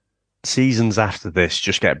the seasons after this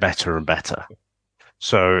just get better and better.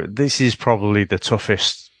 So this is probably the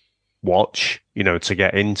toughest watch, you know, to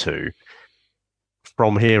get into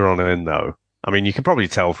from here on in, though, I mean, you can probably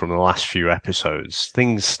tell from the last few episodes,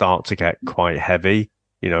 things start to get quite heavy,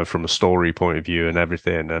 from a story point of view and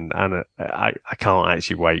everything. And I can't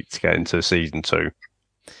actually wait to get into season 2.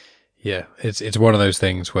 Yeah, it's one of those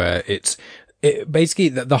things where basically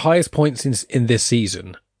the highest points in this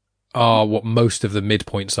season are what most of the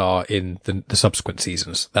midpoints are in the subsequent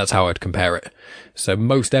seasons. That's how I'd compare it. So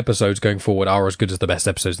most episodes going forward are as good as the best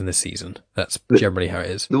episodes in this season. That's generally how it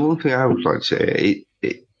is. The one thing I would like to say,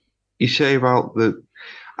 you say about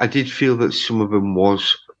I did feel that some of them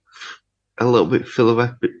was a little bit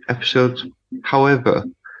filler episodes. However,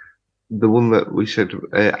 the one that we said,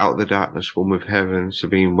 Out of the Darkness one with Hera and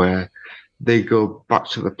Sabine, where they go back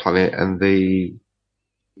to the planet and the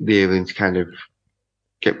aliens kind of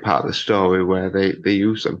get part of the story where they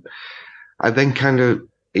use them. I then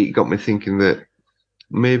it got me thinking that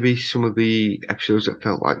maybe some of the episodes that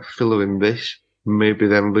felt like filler in this, maybe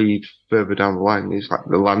then lead further down the line. Is like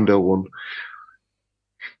the Lando one.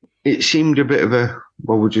 It seemed a bit of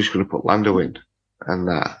we're just going to put Lando in and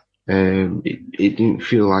that. It didn't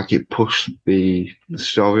feel like it pushed the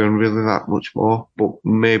story on really that much more, but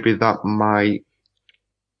maybe that might,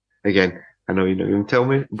 again, I know you're not going to tell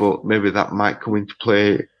me, but maybe that might come into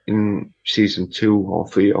play in season 2 or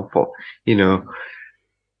 3 or 4.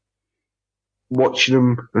 Watching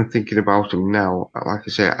them and thinking about them now, like I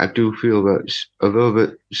say, I do feel that although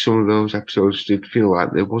that some of those episodes did feel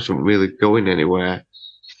like they wasn't really going anywhere,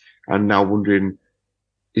 I'm now wondering,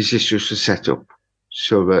 is this just a setup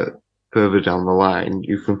so that further down the line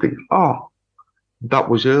you can think, oh, that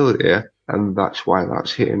was earlier and that's why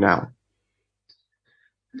that's here now.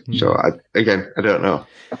 So I don't know.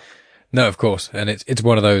 No, of course, and it's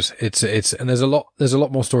one of those. It's and there's a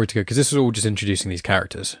lot more story to go because this is all just introducing these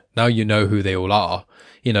characters. Now you know who they all are.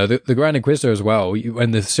 The Grand Inquisitor as well.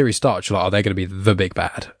 When the series starts, you're like, oh, they're going to be the big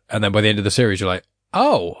bad, and then by the end of the series, you're like,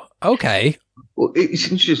 oh, okay. Well, it's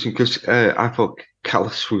interesting because I thought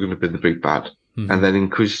Callus were going to be the big bad, and then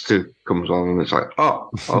Inquisitor comes along and it's like, oh,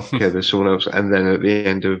 okay, there's someone else, and then at the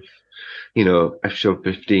end of episode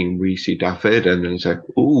 15, we see Darth Vader, and then it's like,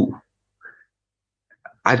 ooh.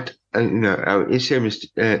 It's same as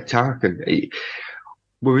Tarkin.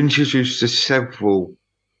 We're introduced to several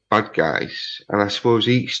bad guys, and I suppose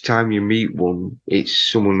each time you meet one, it's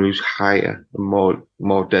someone who's higher and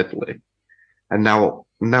more deadly. And now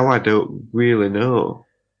I don't really know,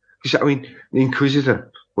 because the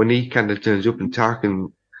Inquisitor, when he kind of turns up in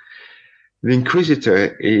Tarkin, the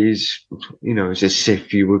Inquisitor is, as a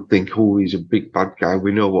Sith, you would think, oh, he's a big bad guy.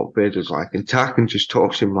 We know what Vader's like, and Tarkin just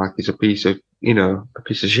talks to him like he's a piece of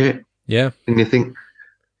shit. Yeah. And you think,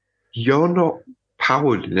 you're not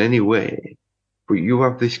powered in any way, but you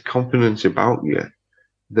have this confidence about you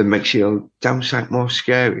that makes you a damn sight more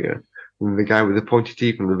scarier than the guy with the pointy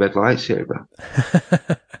teeth and the red lightsaber.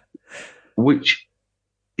 Which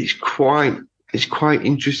is quite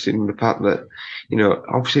interesting, the fact that,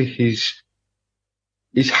 obviously he's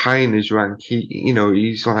high in his rank.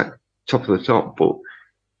 He's like top of the top, but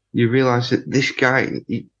you realise that this guy,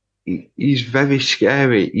 he's very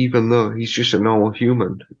scary, even though he's just a normal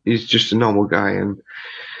human. He's just a normal guy, and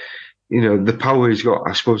the power he's got,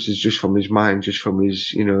 I suppose, is just from his mind, just from his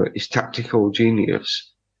his tactical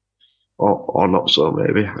genius, or not so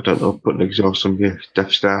maybe. I don't know. Putting exhaust on your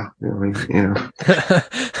Death Star,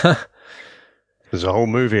 There's a whole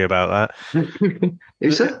movie about that.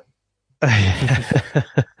 Is it?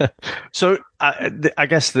 So I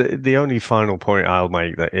guess the only final point I'll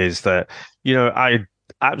make is that I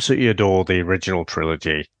absolutely adore the original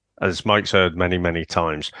trilogy, as Mike's heard many, many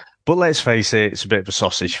times. But let's face it, it's a bit of a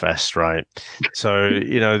sausage fest, right? So,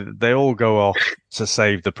 they all go off to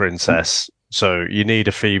save the princess. So you need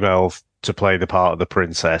a female to play the part of the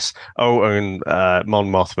princess. Oh, and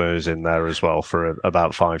Mon Mothma is in there as well for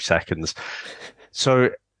about 5 seconds.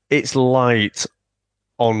 So it's light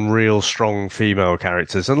on real strong female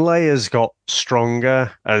characters. And Leia's got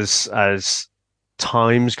stronger as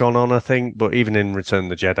time's gone on, I think. But even in Return of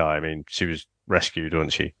the Jedi, she was rescued,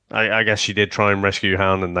 wasn't she? I guess she did try and rescue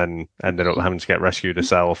Han and then ended up having to get rescued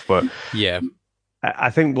herself. But yeah,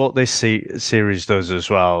 I think what this series does as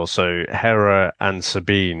well, so Hera and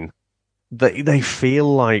Sabine, they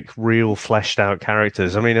feel like real fleshed out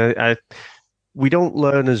characters. We don't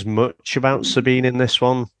learn as much about Sabine in this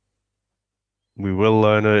one. We will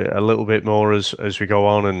learn a little bit more as we go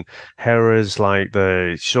on, and Hera's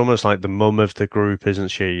she's almost like the mum of the group, isn't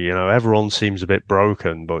she? Everyone seems a bit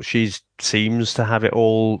broken, but she seems to have it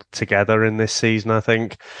all together in this season, I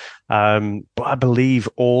think. But I believe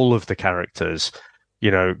all of the characters,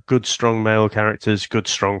 good strong male characters, good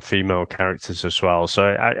strong female characters as well.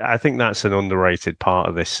 So I think that's an underrated part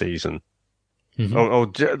of this season.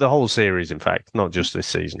 The whole series, in fact, not just this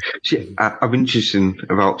season. See, I'm interested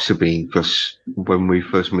about Sabine because when we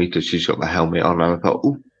first meet her, she's got the helmet on, and I thought,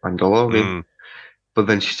 oh, Mandalorian. But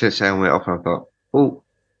then she takes the helmet off, and I thought, oh,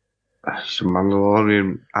 it's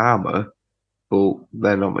Mandalorian armor, but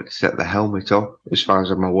they're not meant to set the helmet off, as far as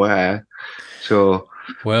I'm aware. So,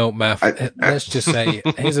 well, Math, let's just say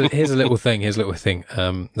here's a little thing.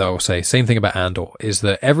 That I will say. Same thing about Andor is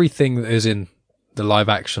that everything that is in the live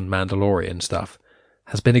action Mandalorian stuff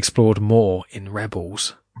has been explored more in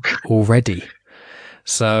Rebels already.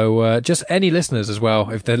 So just any listeners as well,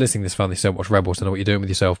 if they're listening to this fun, they still watch Rebels, don't know what you're doing with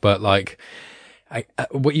yourself. But like,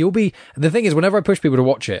 what you'll be. The thing is, whenever I push people to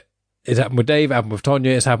watch it, it's happened with Dave, happened with Tonya,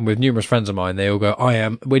 it's happened with numerous friends of mine. They all go, I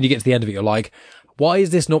am. When you get to the end of it, you're like, why is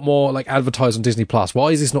this not more like advertised on Disney Plus? Why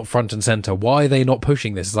is this not front and center? Why are they not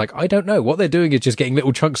pushing this? It's like, I don't know. What they're doing is just getting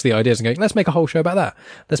little chunks of the ideas and going, let's make a whole show about that.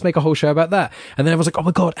 Let's make a whole show about that. And then everyone's like, oh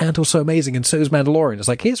my God, Andor's so amazing. And so is Mandalorian. It's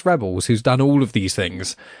like, here's Rebels, who's done all of these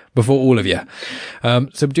things before all of you.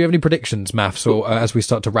 So do you have any predictions, Maths, or as we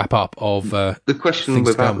start to wrap up of the question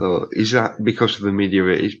with that though, is that because of the media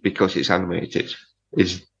it is, because it's animated?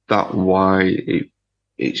 Is that why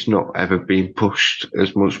it's not ever been pushed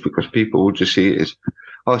as much, because people will just see it as,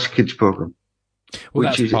 oh, it's a kids program, well,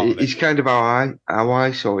 which is it's kind of how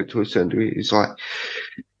I saw it to a certain degree. It's like,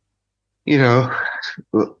 you know,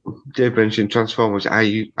 Dave mentioned Transformers.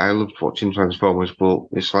 I loved watching Transformers, but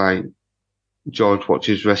it's like George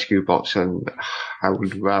watches Rescue Bots, and I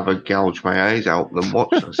would rather gouge my eyes out than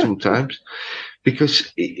watch that sometimes,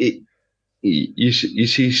 because you see,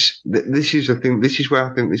 this is the thing. This is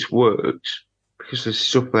where I think this works, because there's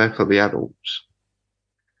stuff there for the adults,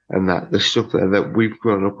 and that there's stuff there that we've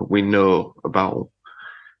grown up and we know about,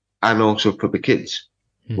 and also for the kids.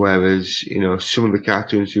 Whereas, you know, some of the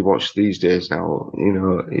cartoons you watch these days now, you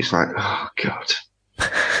know, it's like, oh God,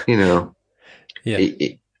 you know. Yeah.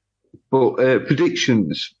 But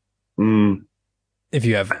predictions. If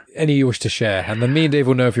you have any you wish to share, and then me and Dave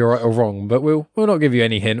will know if you're right or wrong, but we'll not give you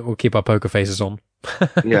any hint. We'll keep our poker faces on.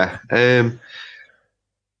 Yeah.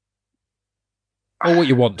 Or what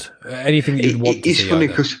you want. Anything that you'd want to see. It's funny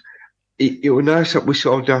because it was nice that we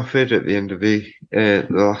saw Darth Vader at the end of the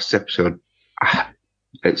last episode. At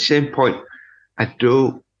the same point, I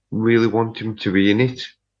don't really want him to be in it,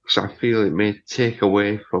 because I feel it may take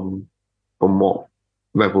away from what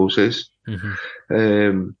Rebels is.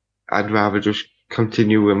 I'd rather just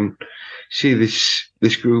continue and see this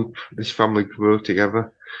group, this family grow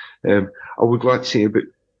together. I would like to see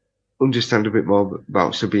understand a bit more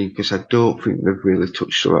about Sabine, because I don't think they've really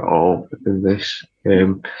touched her at all in this.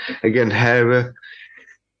 Again, Hera,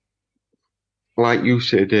 like you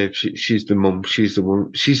say, Dave, she's the mum, she's the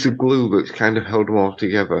one, she's the glue that's kind of held them all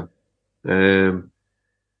together. I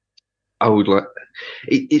would like.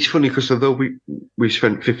 It's funny because although we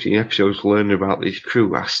spent 15 episodes learning about this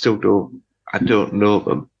crew, I don't know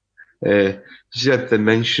them. Zeb, they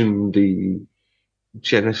mentioned the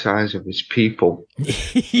genocide of his people.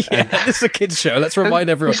 Yeah, this is a kids show. Let's remind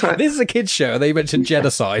everyone. Like, this is a kids show. They mentioned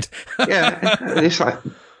genocide. Yeah, and it's like,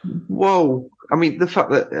 whoa. I mean, the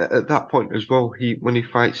fact that at that point as well, when he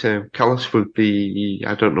fights Callus with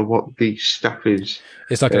I don't know what the staff is.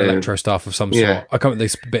 It's like an electro staff of some sort. I can't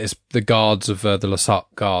remember but it's the guards of the Lasat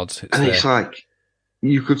guards. It's like,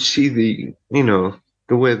 you could see the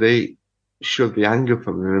way they showed the anger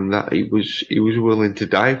from him, and that he was willing to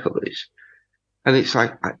die for this. And it's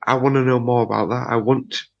like, I want to know more about that.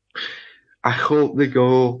 I hope they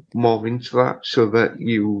go more into that, so that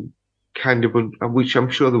you kind of, which I'm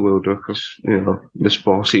sure they will do, because, you know, there's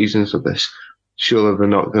 4 seasons of this. Surely they're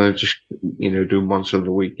not going to just, you know, do once a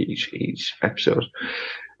week each episode.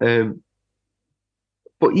 But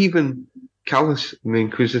even Callus and the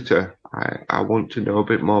Inquisitor, I want to know a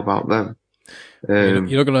bit more about them. You're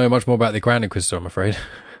not going to know much more about the Grand Inquisitor, I'm afraid.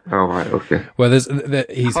 Oh, right, okay. Well, he's...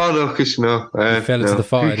 Oh, no, because no. He fell into the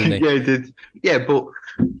fire, didn't he? Yeah, he did. Yeah, but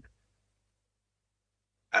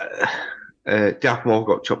Darth Maul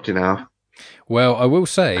got chopped in half. Well, I will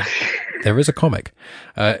say, there is a comic.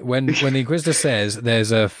 When the Inquisitor says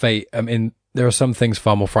there's a fate, there are some things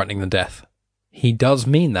far more frightening than death. He does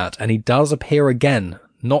mean that, and he does appear again,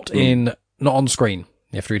 not on screen.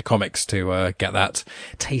 You have to read comics to get that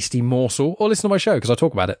tasty morsel, or listen to my show, because I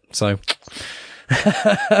talk about it. So...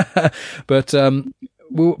 But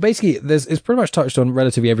well, basically, it's pretty much touched on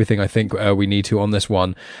relatively everything I think we need to on this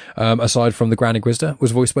one. Aside from the Grand Inquisitor,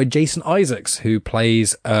 was voiced by Jason Isaacs, who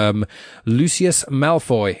plays Lucius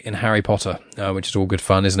Malfoy in Harry Potter, which is all good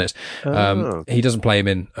fun, isn't it? He doesn't play him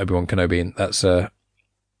in Obi-Wan Kenobi, and that's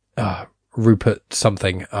Rupert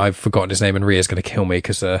something. I've forgotten his name, and Ria's going to kill me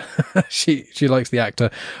because she likes the actor.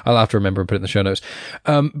 I'll have to remember and put it in the show notes.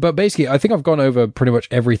 But basically, I think I've gone over pretty much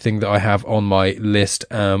everything that I have on my list,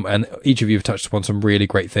 and each of you have touched upon some really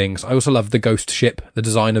great things. I also love the ghost ship, the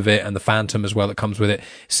design of it, and the Phantom as well that comes with it.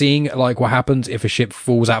 Seeing like what happens if a ship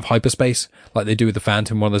falls out of hyperspace, like they do with the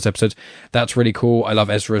Phantom in one of those episodes, that's really cool. I love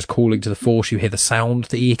Ezra's calling to the Force. You hear the sound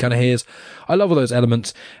that he kind of hears. I love all those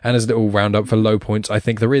elements. And as a little roundup for low points, I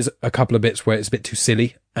think there is a couple of bits where it's a bit too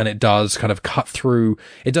silly, and it does kind of cut through.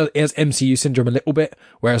 It has MCU syndrome a little bit,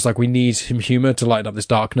 whereas like we need some humor to lighten up this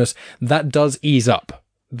darkness. That does ease up.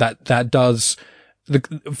 That does.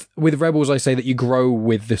 With Rebels, I say that you grow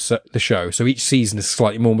with the show. So each season is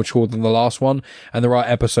slightly more mature than the last one, and there are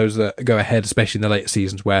episodes that go ahead, especially in the later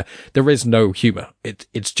seasons, where there is no humor.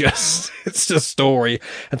 It's just story,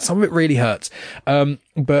 and some of it really hurts.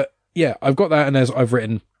 But yeah, I've got that, and as I've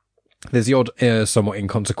written, there's the odd, somewhat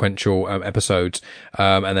inconsequential episodes,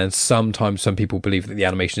 and then sometimes some people believe that the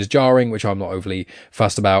animation is jarring, which I'm not overly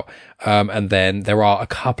fussed about. And then there are a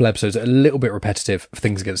couple episodes that are a little bit repetitive of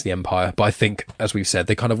things against the Empire, but I think, as we've said,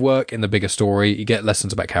 they kind of work in the bigger story. You get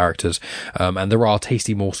lessons about characters, and there are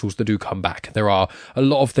tasty morsels that do come back. There are a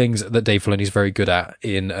lot of things that Dave Filoni's very good at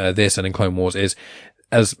in this and in Clone Wars is,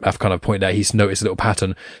 as I've kind of pointed out, he's noticed a little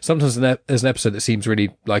pattern. Sometimes there's an episode that seems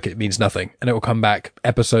really like it means nothing, and it will come back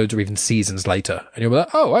episodes or even seasons later, and you'll be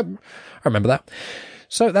like, oh, I remember that.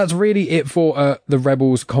 So that's really it for the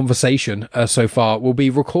Rebels conversation so far. We'll be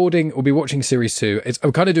watching Series 2.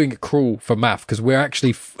 I'm kind of doing it cruel for Math, because we're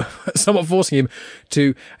actually somewhat forcing him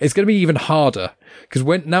to, it's going to be even harder, because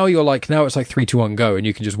now it's like 3, 2, 1, go, and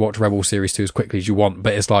you can just watch Rebels Series 2 as quickly as you want,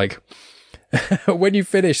 but it's like, when you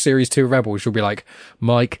finish Series 2 Rebels, you'll be like,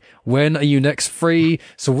 Mike, when are you next free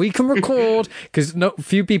so we can record? Because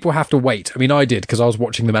few people have to wait. I mean, I did, because I was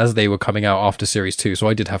watching them as they were coming out after Series 2, so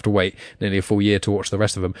I did have to wait nearly a full year to watch the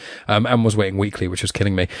rest of them, and was waiting weekly, which was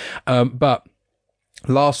killing me. But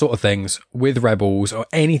last sort of things with Rebels, or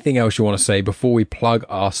anything else you want to say before we plug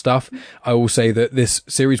our stuff, I will say that this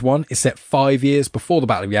Series 1 is set 5 years before the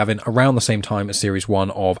Battle of Yavin, around the same time as Series 1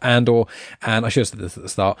 of Andor, and I should have said this at the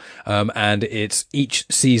start, and it's each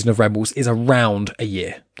season of Rebels is around a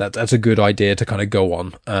year. That's a good idea to kind of go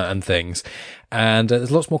on, and things. And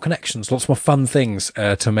there's lots more connections, lots more fun things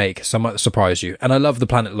to make. Some might surprise you. And I love the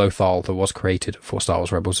planet Lothal that was created for Star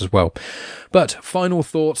Wars Rebels as well. But final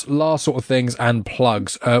thoughts, last sort of things, and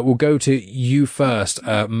plugs. We'll go to you first,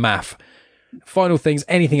 Math. Final things,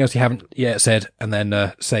 anything else you haven't yet said, and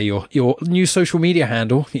then say your new social media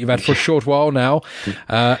handle that you've had for a short while now,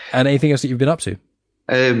 and anything else that you've been up to.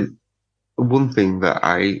 One thing that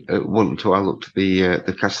I wanted to, I looked at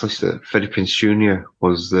the cast list that Freddie Prinze Jr.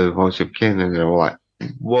 was the voice of Ken, and I was like,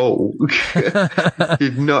 whoa,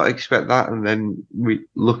 did not expect that. And then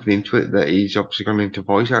looking into it, that he's obviously gone into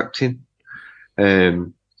voice acting.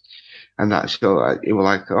 And that's so it was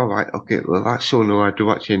like, all right, okay, well, that's someone who I do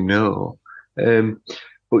actually know.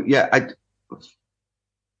 But yeah,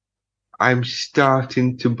 I'm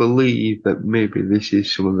starting to believe that maybe this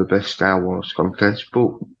is some of the best Star Wars content,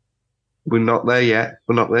 but we're not there yet.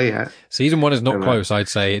 Season 1 is not close, I'd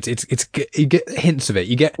say. You get hints of it.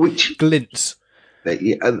 You get glints.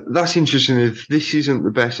 Yeah, that's interesting. If this isn't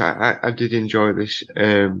the best, I did enjoy this.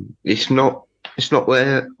 It's not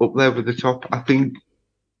there up there with the top. I think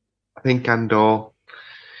Andor,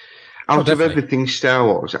 out of everything Star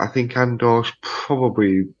Wars, I think Andor's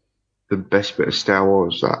probably the best bit of Star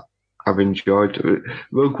Wars that I've enjoyed.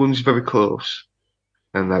 Rogue One's very close,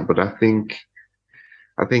 and that, but I think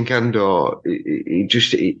Andor,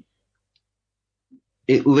 it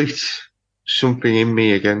lit something in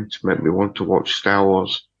me again to make me want to watch Star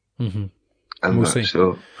Wars. Mm-hmm. And we'll see.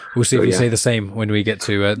 We'll see if you say the same when we get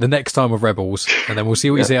to the next time of Rebels, and then we'll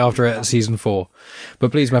see what you say after it at season 4.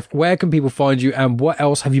 But please, Math, where can people find you, and what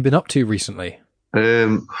else have you been up to recently?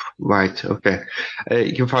 Right, okay.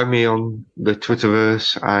 You can find me on the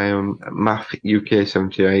Twitterverse. I am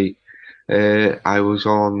MathUK78. I was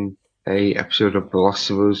on a episode of The Last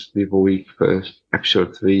of Us the other week for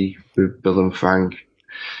episode 3 with Bill and Frank.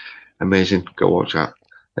 Amazing. Go watch that.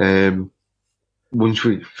 Once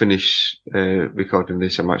we finish recording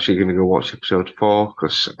this, I'm actually going to go watch episode 4,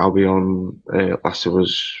 because I'll be on Last of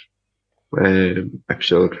Us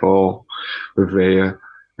episode 4 with Rhea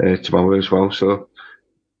tomorrow as well. So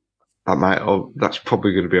that's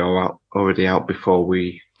probably going to be already out before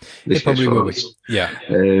we. It probably will be. Yeah.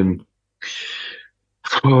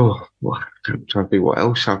 I'm trying to think what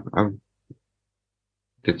else I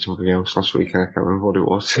did something else last week, and I can't remember what it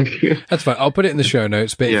was. That's fine. I'll put it in the show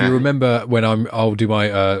notes. But if you remember, when I'll do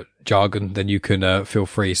my jargon, then you can feel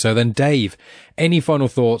free. So then, Dave, any final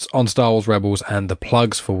thoughts on Star Wars Rebels and the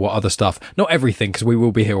plugs for what other stuff? Not everything, because we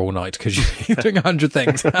will be here all night because you're doing 100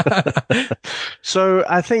 things. So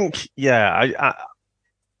I think,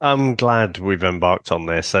 I'm glad we've embarked on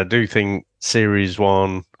this. I do think series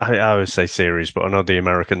one, I always say series, but I know the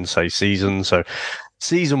Americans say season. So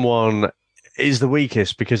season one is the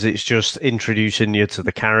weakest because it's just introducing you to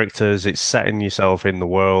the characters, it's setting yourself in the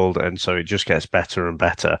world, and so it just gets better and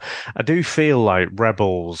better. I do feel like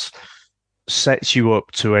Rebels sets you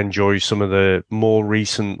up to enjoy some of the more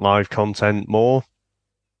recent live content more.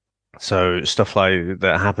 So stuff like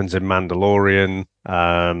that happens in Mandalorian,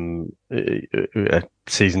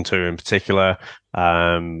 season 2 in particular,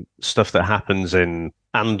 stuff that happens in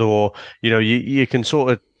Andor. You can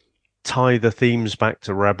sort of tie the themes back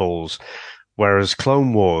to Rebels. Whereas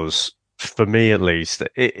Clone Wars, for me at least,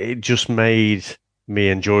 it just made me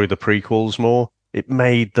enjoy the prequels more. It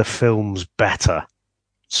made the films better,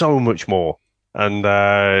 so much more. And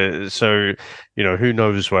so, who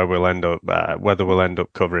knows where we'll end up, whether we'll end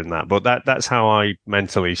up covering that. But that's how I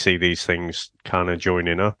mentally see these things kind of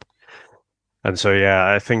joining up. And so,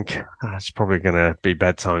 I think it's probably going to be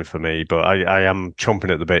bedtime for me. But I am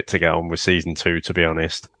chomping at the bit to get on with season 2, to be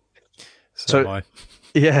honest. So am I.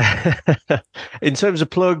 Yeah. In terms of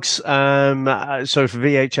plugs, so for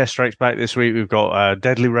VHS Strikes Back this week, we've got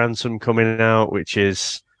Deadly Ransom coming out, which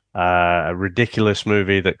is a ridiculous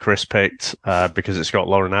movie that Chris picked because it's got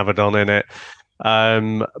Lauren Avedon in it.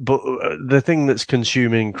 But the thing that's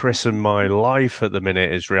consuming Chris and my life at the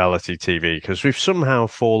minute is reality TV, because we've somehow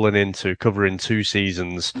fallen into covering 2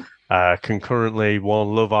 seasons concurrently,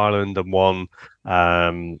 one Love Island and one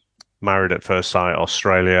Married at First Sight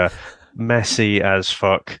Australia. Messy as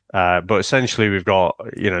fuck, but essentially we've got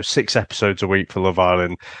 6 episodes a week for Love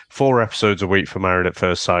Island, 4 episodes a week for Married at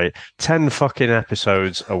First Sight, 10 fucking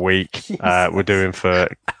episodes a week we're doing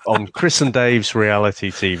on Chris and Dave's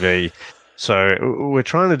reality TV. So we're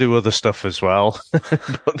trying to do other stuff as well,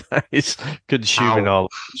 but that is consuming our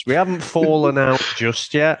lives. We haven't fallen out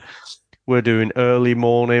just yet. We're doing early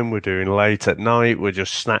morning, we're doing late at night, we're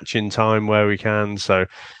just snatching time where we can. So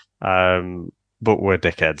but we're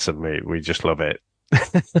dickheads and we just love it.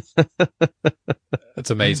 That's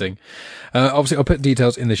amazing. Obviously, I'll put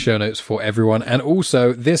details in the show notes for everyone. And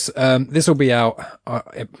also, this will be out.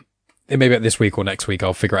 It may be this week or next week.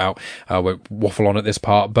 I'll figure it out. We'll waffle on at this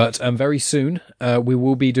part. But very soon, we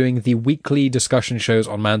will be doing the weekly discussion shows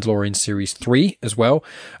on Mandalorian Series 3 as well.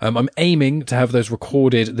 I'm aiming to have those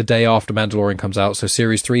recorded the day after Mandalorian comes out. So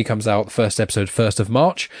Series 3 comes out, first episode, 1st of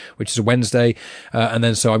March, which is a Wednesday. And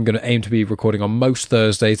then so I'm going to aim to be recording on most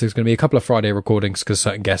Thursdays. There's going to be a couple of Friday recordings because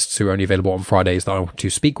certain guests who are only available on Fridays that I want to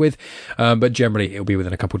speak with. But generally, it'll be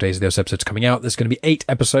within a couple of days of those episodes coming out. There's going to be 8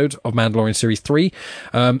 episodes of Mandalorian Series 3.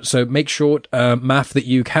 So make sure, Math, that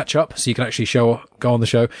you catch up so you can actually go on the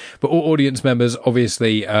show. But all audience members,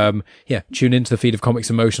 obviously, tune into the feed of Comics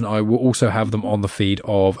in Motion. I will also have them on the feed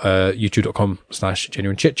of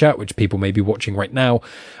youtube.com/genuine chit chat, which people may be watching right now.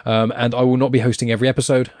 And I will not be hosting every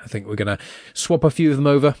episode. I think we're going to swap a few of them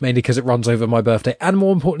over, mainly because it runs over my birthday and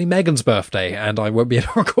more importantly, Megan's birthday. And I won't be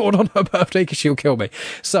able to record on her birthday because she'll kill me.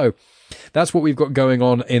 So that's what we've got going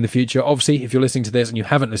on in the future. Obviously, if you're listening to this and you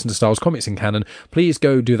haven't listened to Star Wars Comics in Canon, please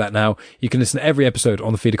go do that now. You can listen to every episode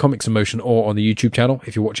on the feed of Comics in Motion or on the YouTube channel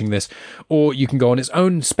if you're watching this, or you can go on its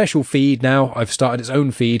own special feed now. I've started its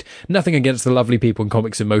own feed. Nothing against the lovely people in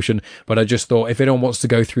Comics in Motion, but I just thought if anyone wants to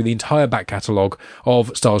go through the entire back catalogue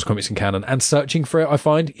of Star Wars Comics in Canon and searching for it, I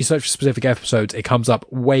find you search for specific episodes, it comes up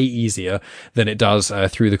way easier than it does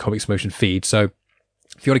through the Comics in Motion feed. So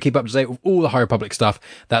if you want to keep up to date with all the High Republic stuff,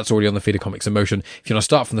 that's already on the feed of Comics in Motion. If you want to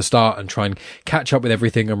start from the start and try and catch up with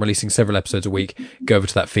everything, I'm releasing several episodes a week. Go over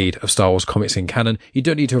to that feed of Star Wars Comics in Canon. You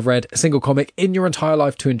don't need to have read a single comic in your entire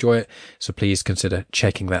life to enjoy it, so please consider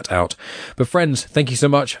checking that out. But friends, thank you so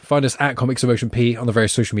much. Find us at Comics in Motion P on the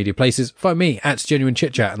various social media places. Find me at Genuine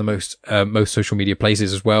Chit Chat on the most social media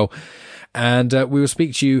places as well. And we will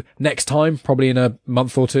speak to you next time, probably in a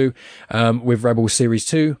month or two, with Rebels Series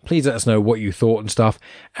 2. Please let us know what you thought and stuff,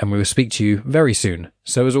 and we will speak to you very soon.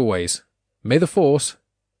 So as always, may the Force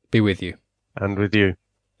be with you. And with you.